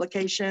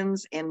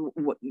publications and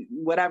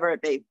whatever it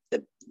may,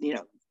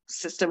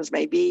 systems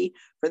may be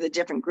for the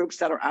different groups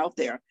that are out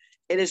there.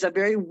 It is a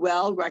very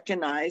well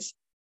recognized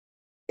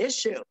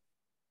issue.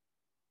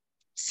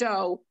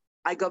 So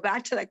I go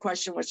back to that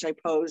question, which I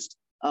posed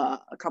a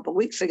couple of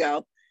weeks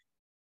ago.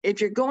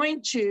 If you're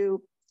going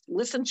to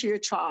listen to your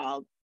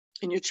child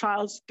and your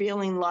child's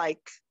feeling like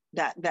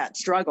that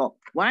struggle,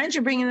 why aren't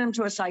you bringing them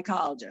to a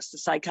psychologist, a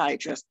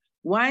psychiatrist?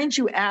 Why aren't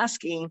you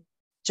asking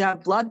to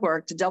have blood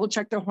work to double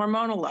check their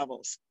hormonal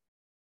levels?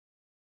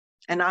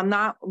 And I'm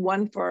not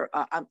one for,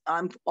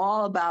 I'm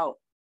all about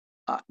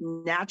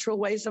natural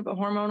ways of a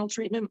hormonal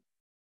treatment.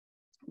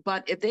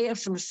 But if they have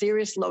some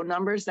serious low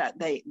numbers that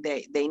they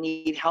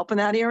need help in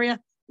that area,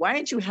 why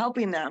aren't you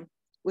helping them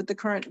with the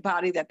current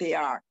body that they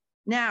are?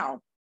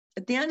 Now,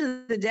 at the end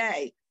of the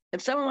day,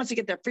 if someone wants to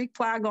get their freak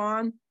flag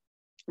on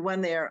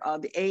when they're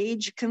of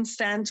age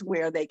consent,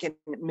 where they can,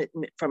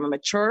 from a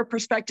mature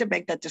perspective,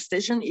 make that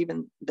decision,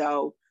 even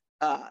though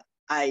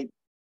I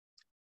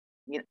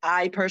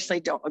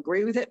personally don't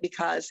agree with it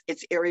because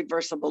it's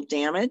irreversible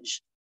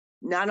damage,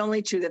 not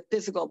only to the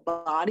physical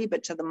body,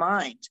 but to the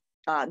mind.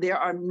 There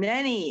are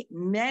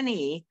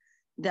many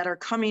that are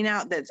coming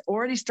out that's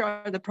already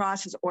started the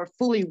process or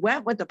fully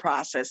went with the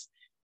process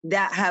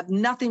that have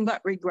nothing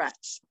but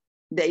regrets.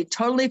 They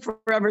totally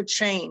forever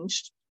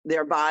changed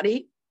their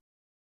body.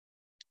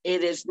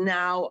 It is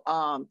now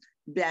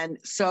been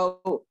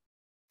so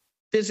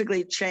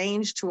physically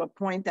changed to a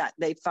point that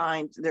they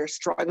find they're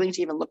struggling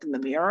to even look in the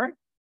mirror.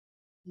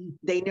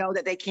 They know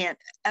that they can't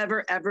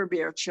ever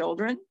bear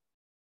children.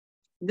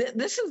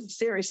 This is a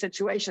serious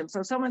situation.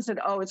 So someone said,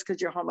 oh, it's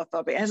because you're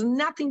homophobic. It has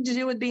nothing to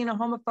do with being a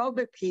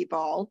homophobic,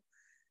 people.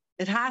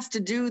 It has to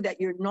do that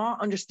you're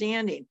not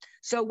understanding.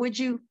 So would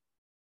you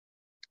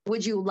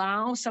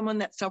allow someone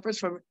that suffers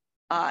from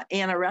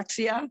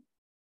anorexia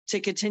to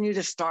continue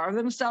to starve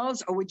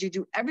themselves? Or would you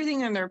do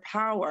everything in their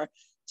power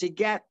to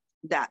get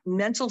that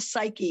mental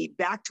psyche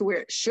back to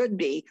where it should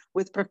be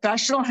with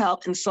professional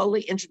help and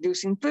slowly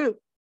introducing food?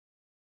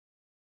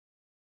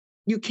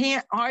 You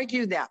can't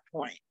argue that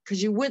point,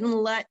 because you wouldn't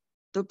let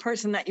the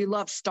person that you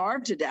love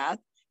starve to death.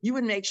 You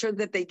would make sure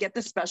that they get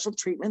the special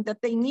treatment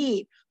that they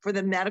need for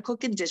the medical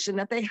condition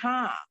that they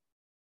have.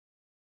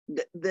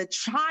 The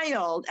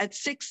child at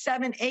 6,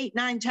 7, 8,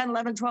 9, 10,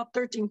 11, 12,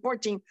 13,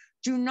 14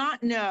 do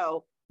not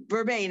know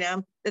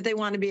verbatim that they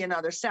want to be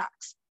another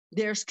sex.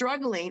 They're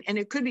struggling, and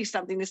it could be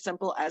something as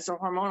simple as their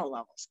hormonal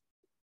levels.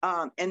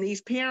 And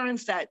these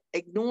parents that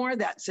ignore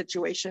that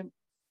situation,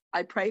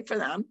 I pray for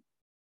them.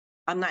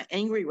 I'm not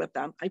angry with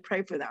them. I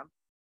pray for them.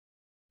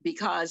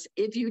 Because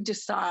if you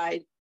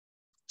decide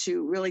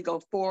to really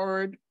go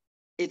forward,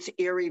 it's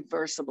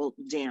irreversible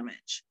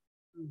damage.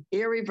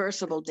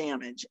 Irreversible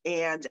damage.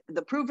 And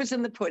the proof is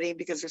in the pudding,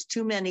 because there's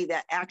too many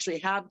that actually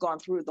have gone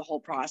through the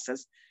whole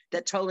process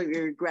that totally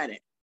regret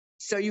it.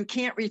 So you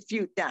can't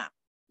refute that.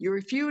 You're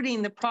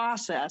refuting the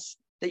process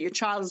that your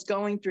child is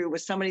going through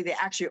with somebody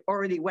that actually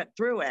already went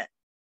through it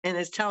and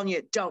is telling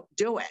you, don't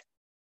do it.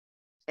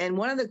 And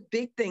one of the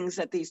big things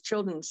that these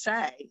children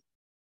say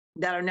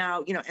that are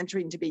now,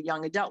 entering to be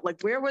young adult,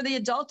 like, where were the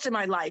adults in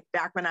my life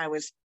back when I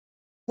was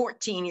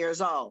 14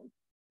 years old?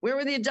 Where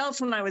were the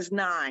adults when I was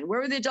 9? Where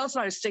were the adults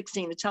when I was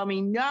 16 to tell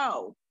me,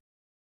 no,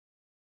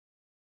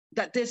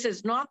 that this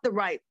is not the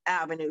right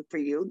avenue for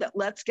you, that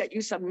let's get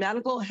you some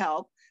medical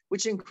help,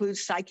 which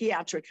includes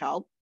psychiatric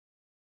help,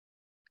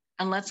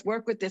 and let's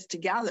work with this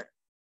together.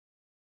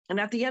 And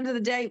at the end of the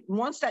day,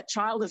 once that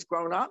child is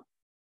grown up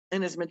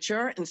and is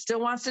mature and still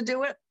wants to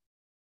do it,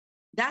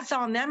 that's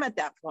on them at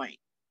that point.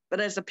 But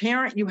as a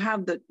parent, you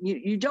have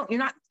you're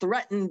not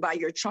threatened by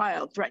your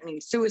child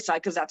threatening suicide,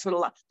 because that's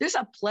what there's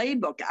a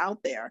playbook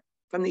out there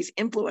from these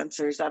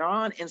influencers that are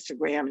on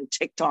Instagram and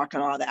TikTok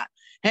and all that.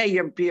 Hey,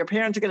 your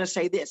parents are going to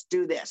say this,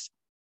 do this.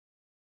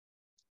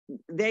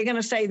 They're going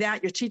to say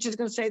that, your teacher's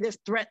going to say this,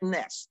 threaten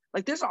this.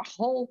 Like, there's a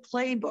whole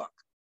playbook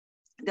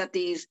that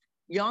these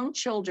young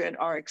children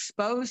are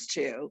exposed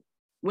to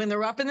when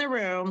they're up in their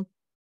room,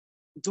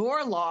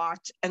 door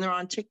locked, and they're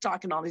on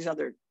TikTok and all these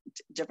other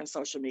different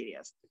social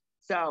medias.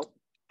 So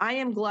I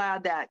am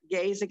glad that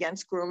Gays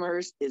Against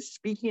Groomers is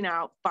speaking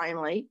out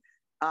finally,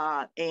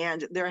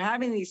 and they're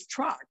having these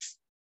trucks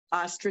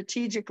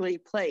strategically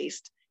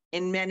placed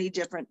in many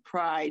different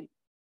Pride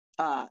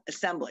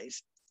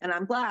assemblies. And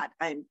I'm glad.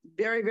 I'm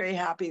very, very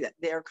happy that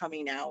they're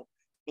coming out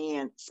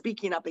and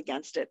speaking up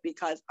against it,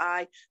 because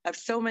I have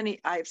so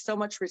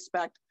much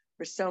respect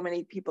for so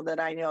many people that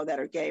I know that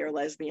are gay or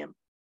lesbian,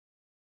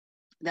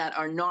 that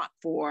are not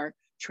for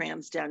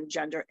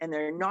transgender, and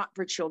they're not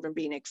for children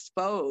being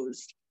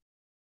exposed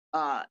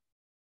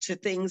to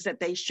things that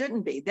they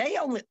shouldn't be. They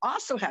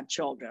also have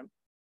children.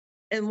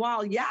 And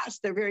while, yes,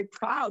 they're very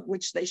proud,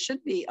 which they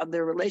should be, of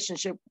their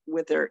relationship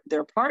with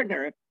their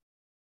partner,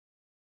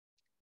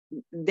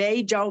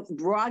 they don't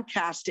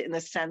broadcast it in the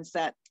sense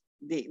that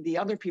the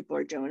other people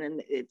are doing.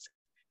 And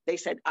they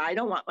said, I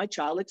don't want my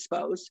child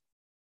exposed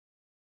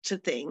to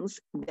things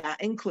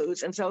that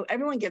includes. And so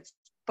everyone gets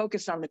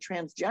focused on the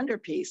transgender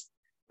piece,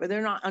 but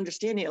they're not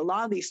understanding a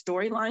lot of these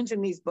storylines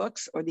in these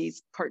books or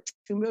these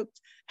cartoon books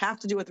have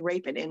to do with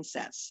rape and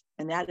incest.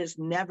 And that is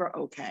never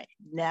okay.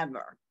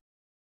 Never.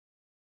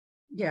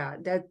 Yeah,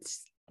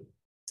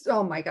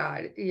 oh my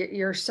God,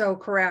 you're so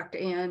correct.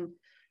 And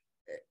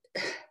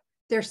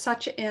there's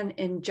such an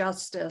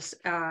injustice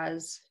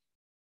as,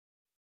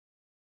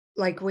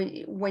 like,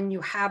 when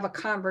you have a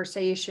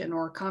conversation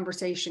or a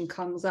conversation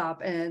comes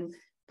up, and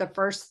the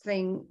first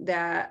thing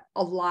that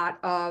a lot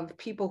of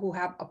people who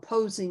have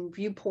opposing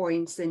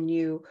viewpoints than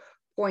you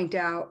point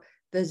out,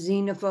 the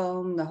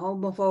xenophobe, the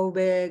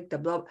homophobic, the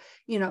blah,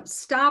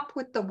 stop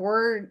with the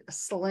word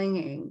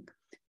slinging.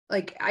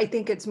 Like, I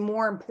think it's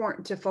more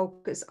important to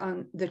focus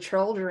on the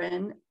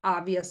children,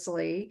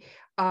 obviously.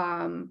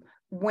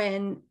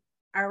 When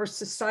our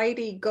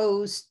society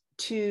goes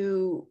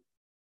to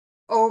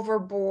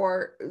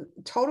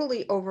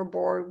totally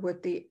overboard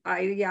with the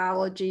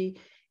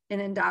ideology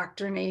and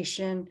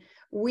indoctrination,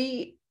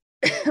 we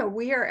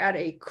are at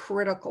a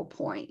critical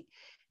point.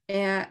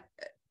 And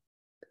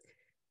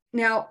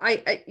now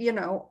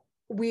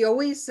we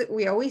always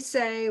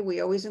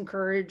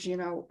encourage,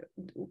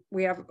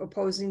 we have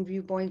opposing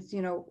viewpoints,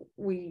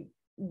 we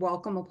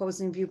welcome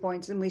opposing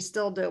viewpoints, and we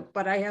still do.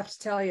 But I have to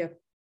tell you,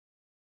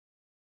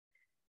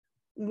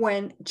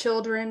 when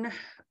children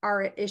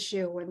are at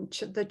issue, when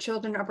the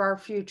children of our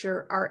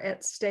future are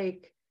at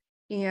stake,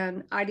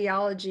 and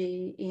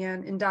ideology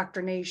and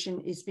indoctrination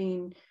is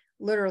being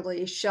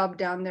literally shoved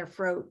down their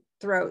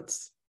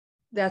throats,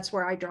 that's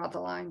where I draw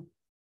the line.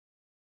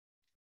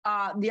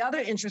 The other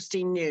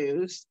interesting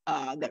news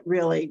that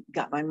really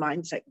got my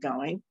mindset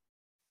going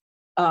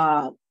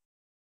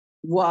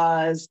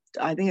was,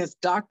 I think it's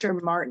Dr.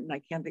 Martin.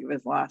 I can't think of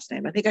his last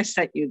name. I think I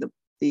sent you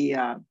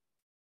the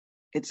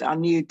it's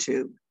on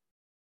YouTube.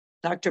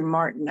 Dr.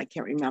 Martin, I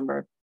can't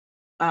remember.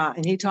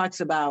 And he talks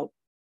about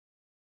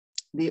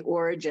the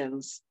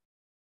origins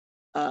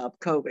of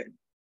COVID,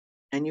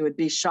 and you would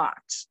be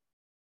shocked.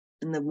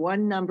 And the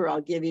one number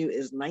I'll give you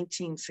is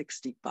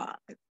 1965.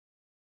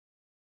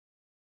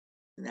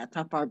 And that's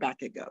how far back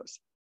it goes.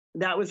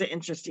 That was an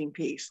interesting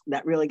piece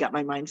that really got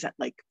my mindset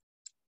like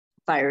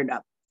fired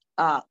up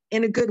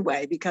in a good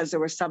way, because there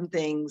were some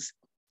things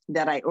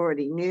that I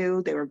already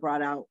knew. They were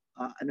brought out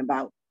in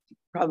about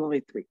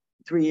probably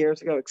three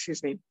years ago,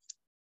 excuse me.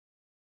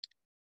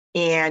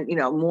 And, you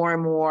know, more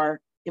and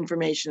more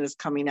information is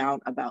coming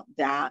out about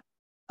that,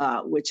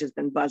 which has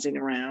been buzzing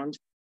around.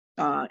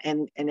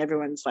 And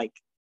everyone's like,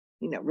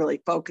 you know,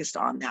 really focused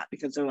on that,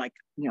 because they're like,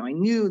 you know, I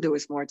knew there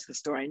was more to the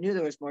story. I knew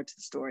there was more to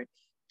the story.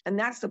 And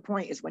that's the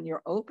point, is when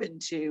you're open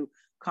to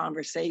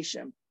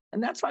conversation.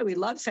 And that's why we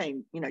love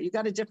saying, you know, you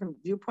got a different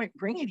viewpoint,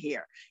 bring it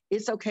here.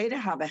 It's okay to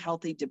have a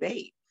healthy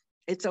debate.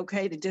 It's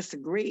okay to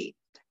disagree,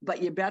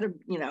 but you better,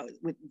 you know,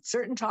 with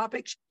certain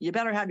topics, you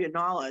better have your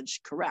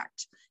knowledge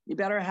correct. You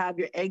better have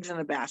your eggs in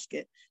a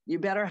basket. You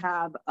better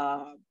have,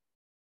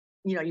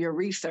 you know, your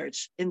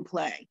research in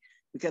play,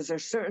 because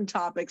there's certain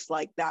topics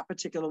like that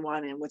particular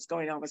one and what's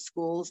going on with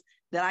schools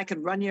that I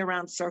could run you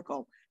around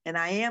circle. And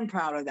I am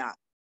proud of that,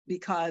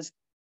 because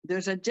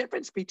there's a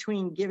difference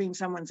between giving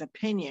someone's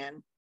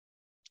opinion,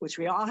 which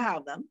we all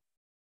have them,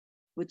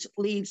 which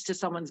leads to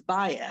someone's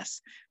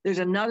bias. There's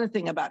another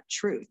thing about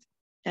truth.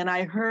 And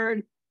I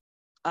heard,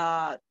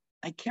 I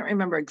can't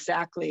remember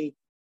exactly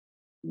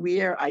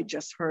where I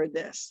just heard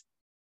this,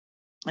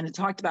 and it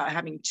talked about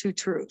having two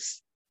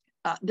truths.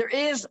 There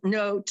is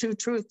no two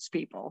truths,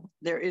 people.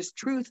 There is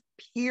truth,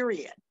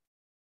 period.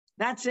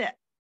 That's it.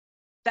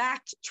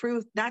 Fact,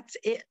 truth, that's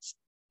it.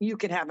 You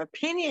can have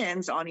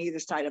opinions on either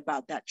side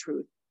about that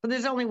truth, but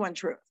there's only one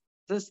truth.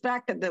 So the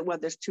fact that well,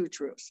 there's two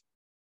truths.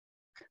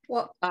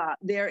 Well,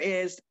 there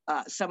is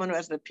someone who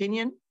has an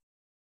opinion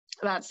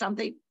about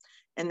something,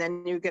 and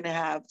then you're going to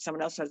have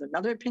someone else who has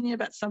another opinion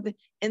about something.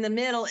 In the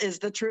middle is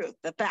the truth,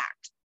 the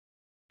fact,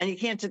 and you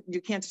can't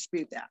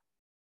dispute that.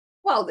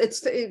 Well, it's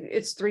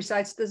three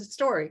sides to the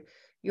story: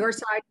 your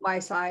side, my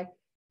side,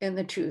 and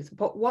the truth.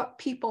 But what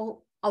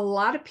a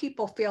lot of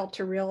people fail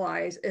to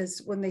realize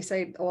is when they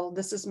say, "Oh,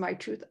 this is my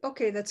truth."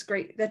 Okay, that's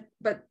great.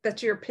 But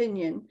that's your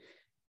opinion,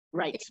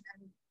 right?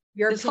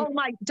 Your whole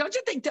don't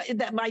you think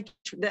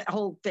that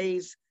whole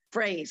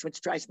phrase,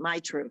 which drives my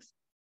truth?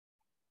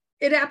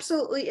 It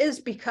absolutely is,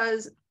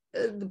 because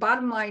the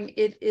bottom line,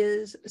 it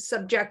is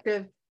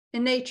subjective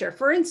in nature.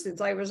 For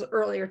instance, I was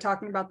earlier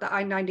talking about the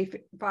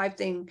I-95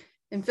 thing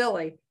in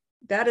Philly.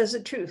 That is a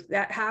truth.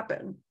 That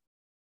happened.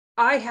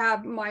 I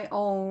have my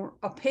own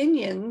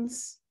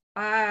opinions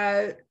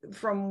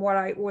from what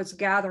I was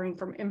gathering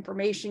from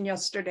information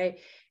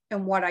yesterday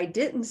and what I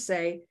didn't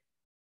say.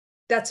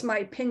 That's my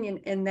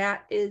opinion, and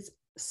that is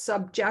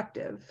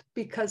subjective,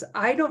 because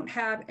I don't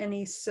have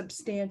any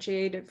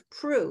substantiated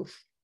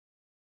proof.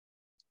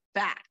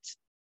 Fact.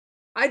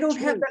 I don't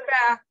have the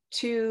fact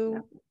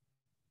to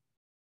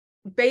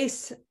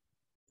base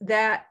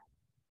that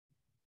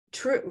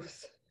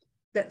truth.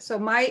 So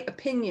my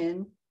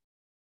opinion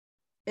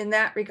in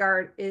that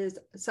regard is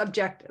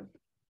subjective.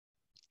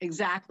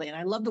 Exactly. And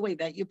I love the way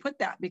that you put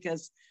that,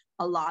 because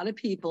a lot of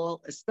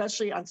people,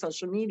 especially on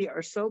social media,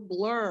 are so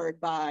blurred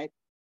by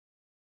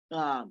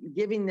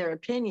giving their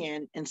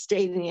opinion and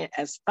stating it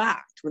as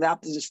fact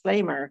without the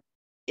disclaimer,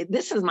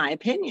 this is my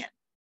opinion.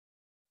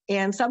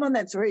 And someone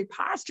that's very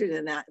postured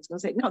in that is going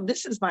to say, no,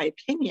 this is my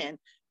opinion.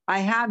 I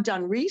have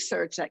done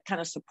research that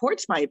kind of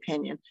supports my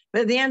opinion.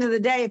 But at the end of the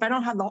day, if I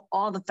don't have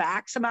all the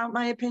facts about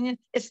my opinion,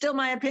 it's still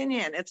my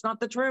opinion. It's not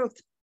the truth.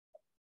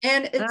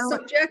 And it's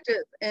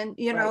subjective. And,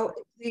 you know,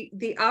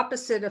 the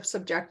opposite of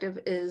subjective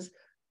is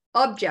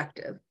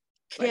objective.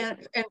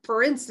 And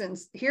for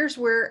instance, here's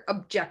where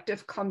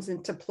objective comes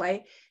into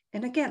play.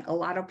 And again, a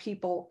lot of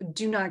people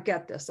do not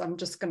get this. I'm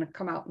just going to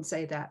come out and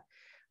say that.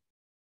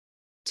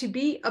 To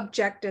be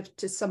objective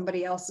to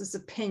somebody else's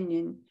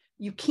opinion,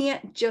 you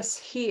can't just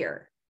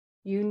hear.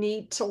 You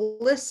need to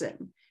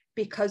listen,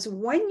 because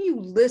when you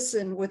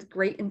listen with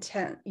great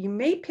intent, you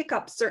may pick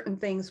up certain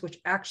things which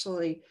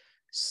actually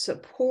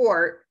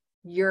support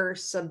your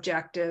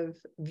subjective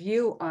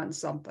view on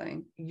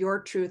something, your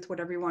truth,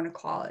 whatever you want to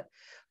call it.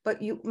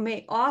 But you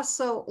may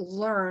also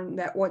learn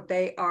that what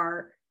they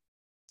are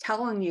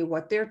telling you,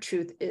 what their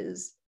truth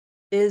is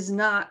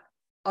not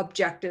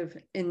objective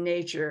in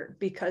nature,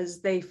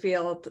 because they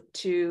failed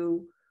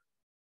to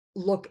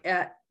look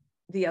at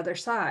the other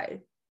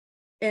side.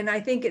 And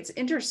I think it's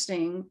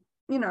interesting,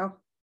 you know,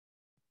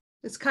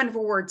 It's kind of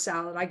a word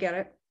salad. I get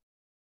it.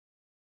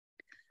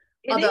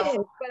 It is,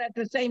 but at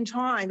the same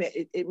time,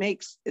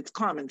 it's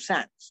common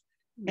sense.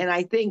 And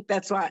I think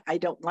that's why I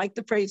don't like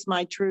the phrase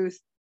 "my truth."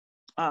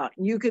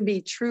 You can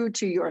be true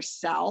to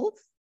yourself.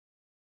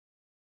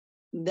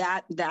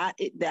 That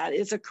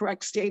is a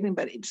correct statement,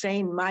 but it's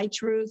saying "my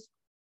truth,"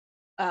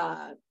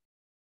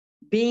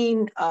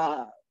 being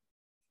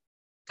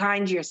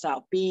kind to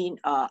yourself, being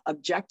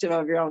objective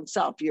of your own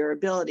self, your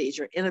abilities,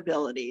 your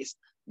inabilities,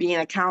 being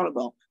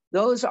accountable.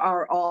 Those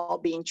are all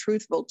being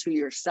truthful to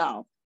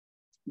yourself.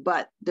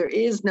 But there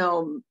is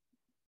no,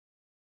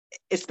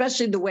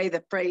 especially the way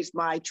the phrase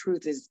 "my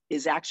truth"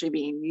 is actually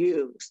being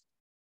used.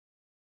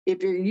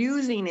 If you're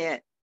using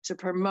it to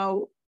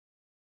promote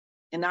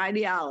an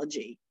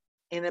ideology,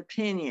 an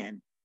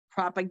opinion,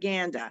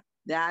 propaganda,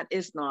 that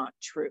is not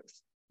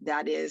truth.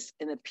 That is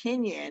an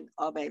opinion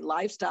of a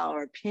lifestyle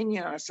or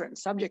opinion on a certain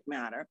subject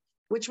matter,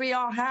 which we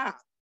all have.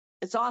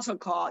 It's also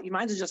called, you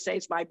might as well just say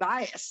it's my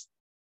bias.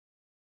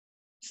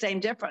 Same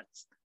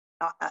difference,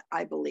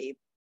 I believe.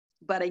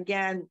 But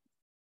again,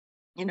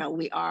 you know,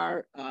 we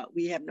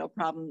have no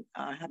problem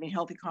having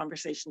healthy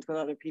conversations with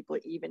other people,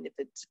 even if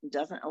it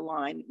doesn't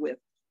align with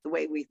the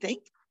way we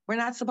think. We're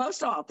not supposed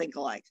to all think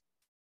alike.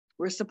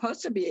 We're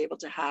supposed to be able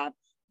to have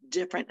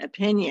different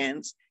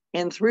opinions.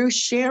 And through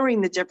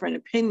sharing the different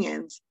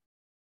opinions,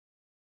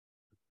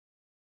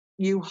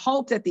 you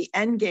hope that the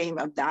end game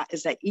of that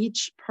is that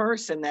each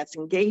person that's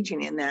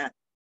engaging in that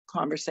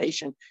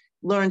conversation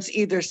learns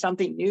either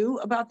something new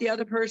about the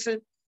other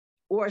person,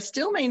 or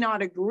still may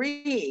not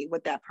agree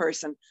with that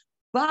person,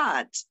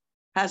 but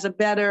has a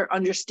better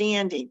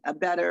understanding, a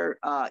better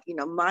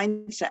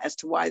mindset as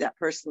to why that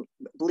person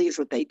believes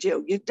what they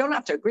do. You don't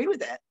have to agree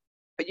with it,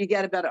 but you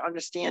get a better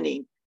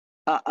understanding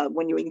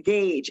when you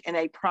engage in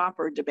a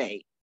proper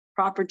debate.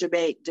 Proper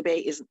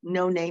debate is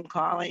no name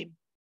calling.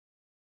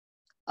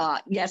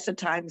 Yes, at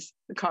times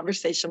the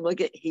conversation will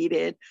get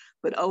heated,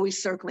 but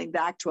always circling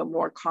back to a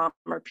more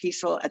calmer,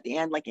 peaceful at the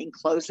end, like in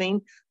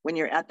closing, when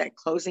you're at that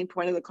closing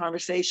point of the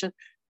conversation,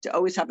 to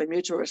always have a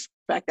mutual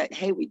respect that,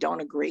 hey, we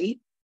don't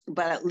agree,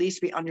 but at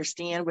least we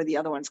understand where the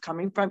other one's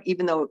coming from,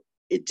 even though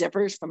it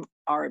differs from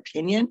our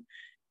opinion.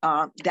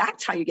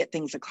 That's how you get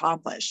things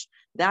accomplished.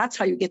 That's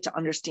how you get to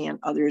understand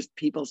other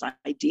people's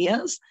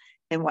ideas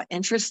and what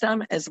interests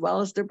them, as well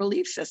as their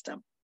belief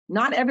system.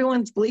 Not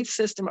everyone's belief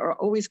system are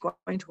always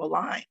going to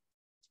align,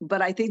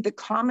 but I think the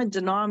common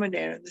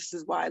denominator, this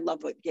is why I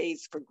love what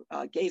Gays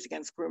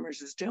Against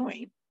Groomers is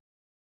doing,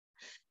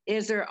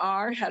 is there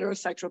are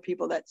heterosexual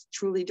people that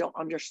truly don't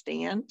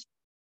understand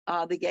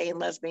the gay and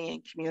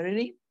lesbian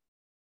community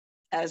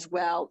as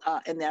well,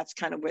 and that's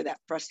kind of where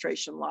that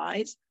frustration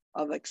lies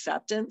of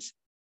acceptance.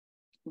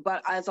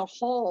 But as a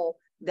whole,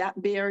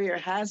 that barrier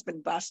has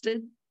been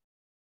busted,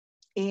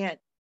 and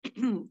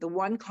the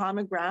one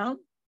common ground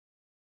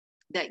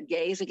that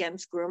Gays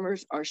Against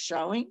Groomers are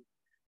showing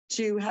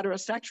to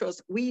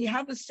heterosexuals, we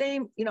have the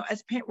same,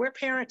 we're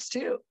parents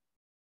too.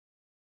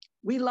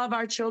 We love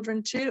our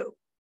children too.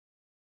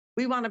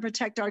 We want to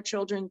protect our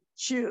children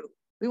too.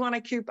 We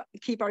want to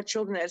keep our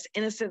children as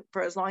innocent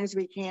for as long as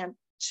we can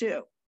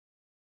too.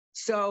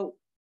 So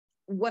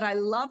what I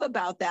love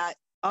about that,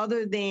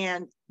 other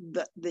than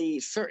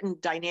the certain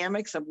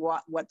dynamics of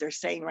what they're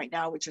saying right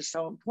now, which is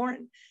so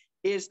important,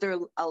 is they're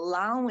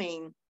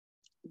allowing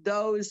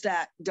those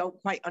that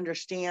don't quite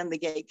understand the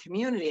gay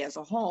community as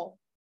a whole,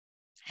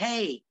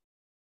 hey,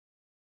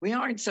 we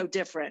aren't so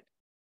different.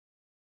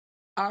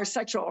 Our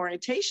sexual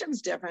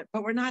orientation's different,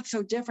 but we're not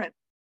so different.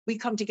 We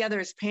come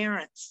together as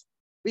parents.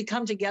 We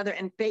come together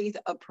in faith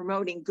of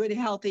promoting good,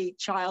 healthy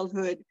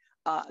childhood,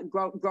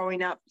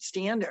 growing up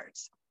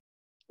standards.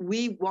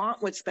 We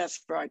want what's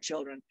best for our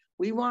children.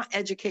 We want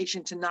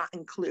education to not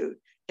include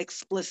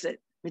explicit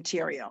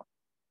material.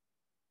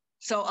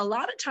 So a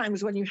lot of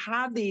times when you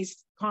have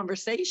these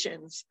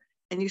conversations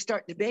and you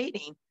start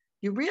debating,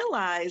 you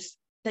realize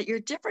that your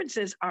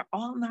differences are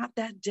all not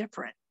that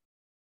different,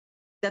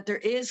 that there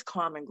is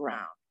common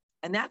ground.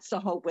 And that's the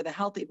hope with a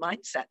healthy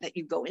mindset, that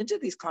you go into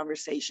these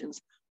conversations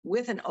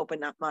with an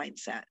open up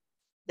mindset,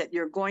 that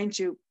you're going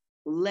to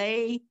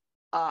lay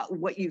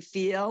what you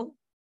feel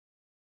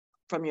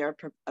from your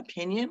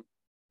opinion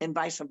and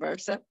vice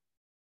versa.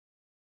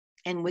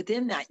 And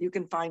within that, you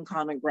can find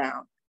common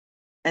ground.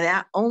 And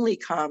that only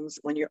comes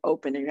when you're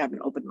open and you have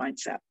an open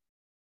mindset.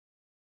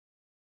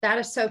 That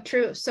is so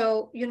true.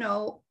 So,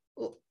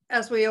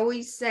 as we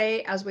always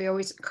say, as we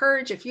always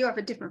encourage, if you have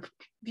a different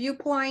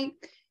viewpoint,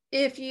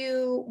 if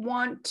you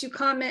want to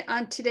comment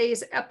on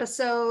today's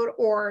episode,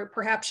 or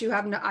perhaps you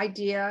have an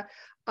idea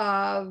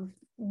of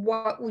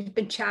what we've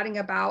been chatting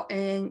about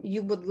and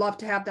you would love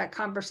to have that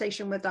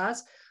conversation with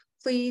us,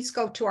 please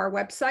go to our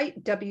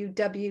website,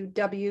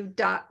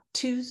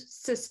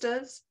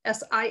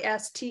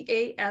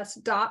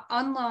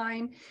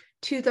 www.twosistas.online.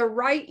 To the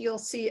right, you'll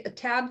see a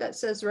tab that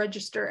says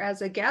register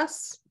as a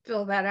guest.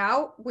 Fill that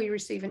out. We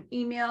receive an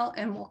email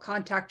and we'll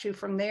contact you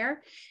from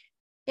there.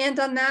 And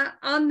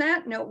on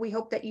that note, we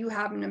hope that you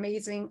have an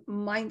amazing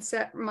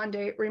Mindset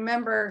Monday.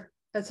 Remember,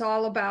 it's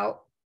all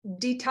about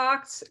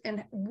detox,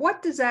 and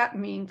what does that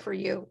mean for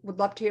you? Would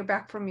love to hear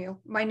back from you.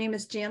 My name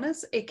is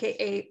Janice,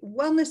 aka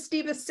Wellness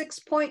Diva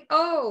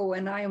 6.0,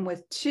 and I am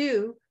with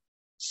two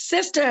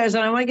sisters,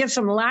 and I want to give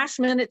some last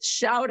minute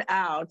shout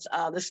outs.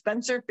 The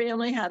Spencer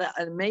family had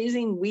an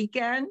amazing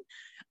weekend.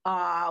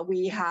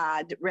 We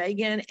had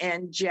Reagan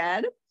and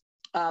Jed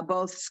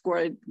both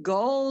scored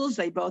goals.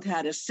 They both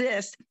had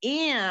assists,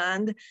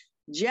 and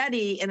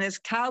Jetty and his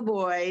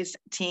Cowboys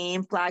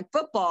team, flag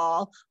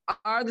football,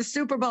 are the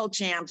Super Bowl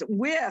champs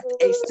with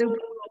a Super Bowl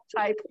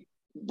type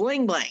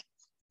bling bling.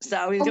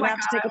 So he's going to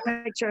have to take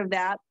a picture of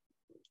that.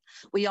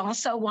 We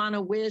also want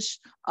to wish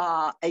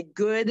a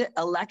good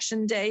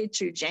election day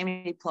to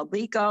Jamie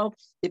Plablico.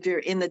 If you're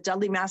in the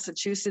Dudley,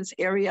 Massachusetts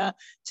area,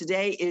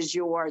 today is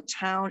your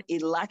town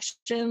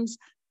elections.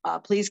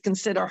 Please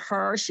consider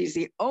her. She's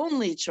the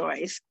only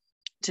choice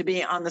to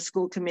be on the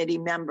school committee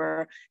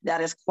member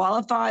that is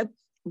qualified,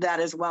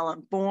 that is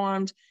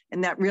well-informed,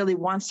 and that really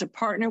wants to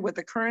partner with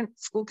the current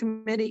school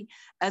committee,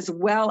 as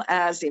well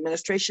as the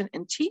administration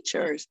and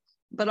teachers,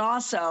 but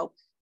also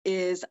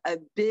is a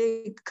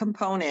big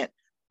component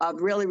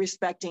of really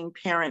respecting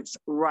parents'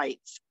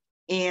 rights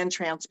and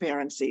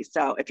transparency.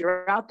 So if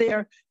you're out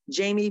there,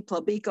 Jamie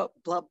Plablico,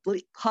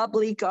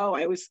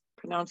 I always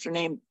pronounce her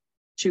name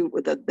too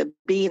with the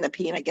B and the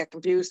P and I get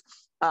confused.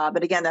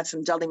 But again, that's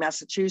in Dudley,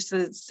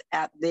 Massachusetts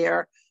at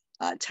their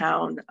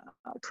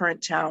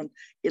current town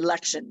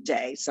election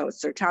day. So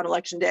it's their town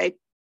election day.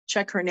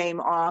 Check her name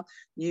off.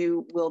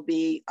 You will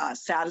be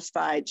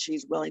satisfied.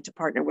 She's willing to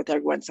partner with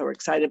everyone. So we're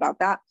excited about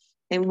that.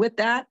 And with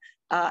that,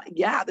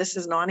 this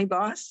is Nani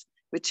Boss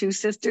with two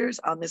sisters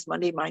on this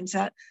Monday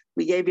Mindset.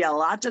 We gave you a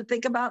lot to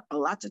think about, a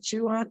lot to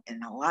chew on,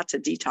 and a lot to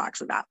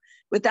detox about.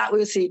 With that,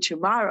 we'll see you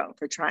tomorrow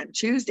for Triumph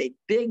Tuesday.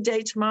 Big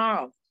day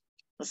tomorrow.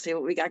 Let's see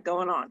what we got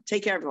going on.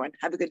 Take care, everyone.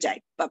 Have a good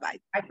day. Bye-bye.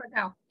 Bye for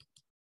now.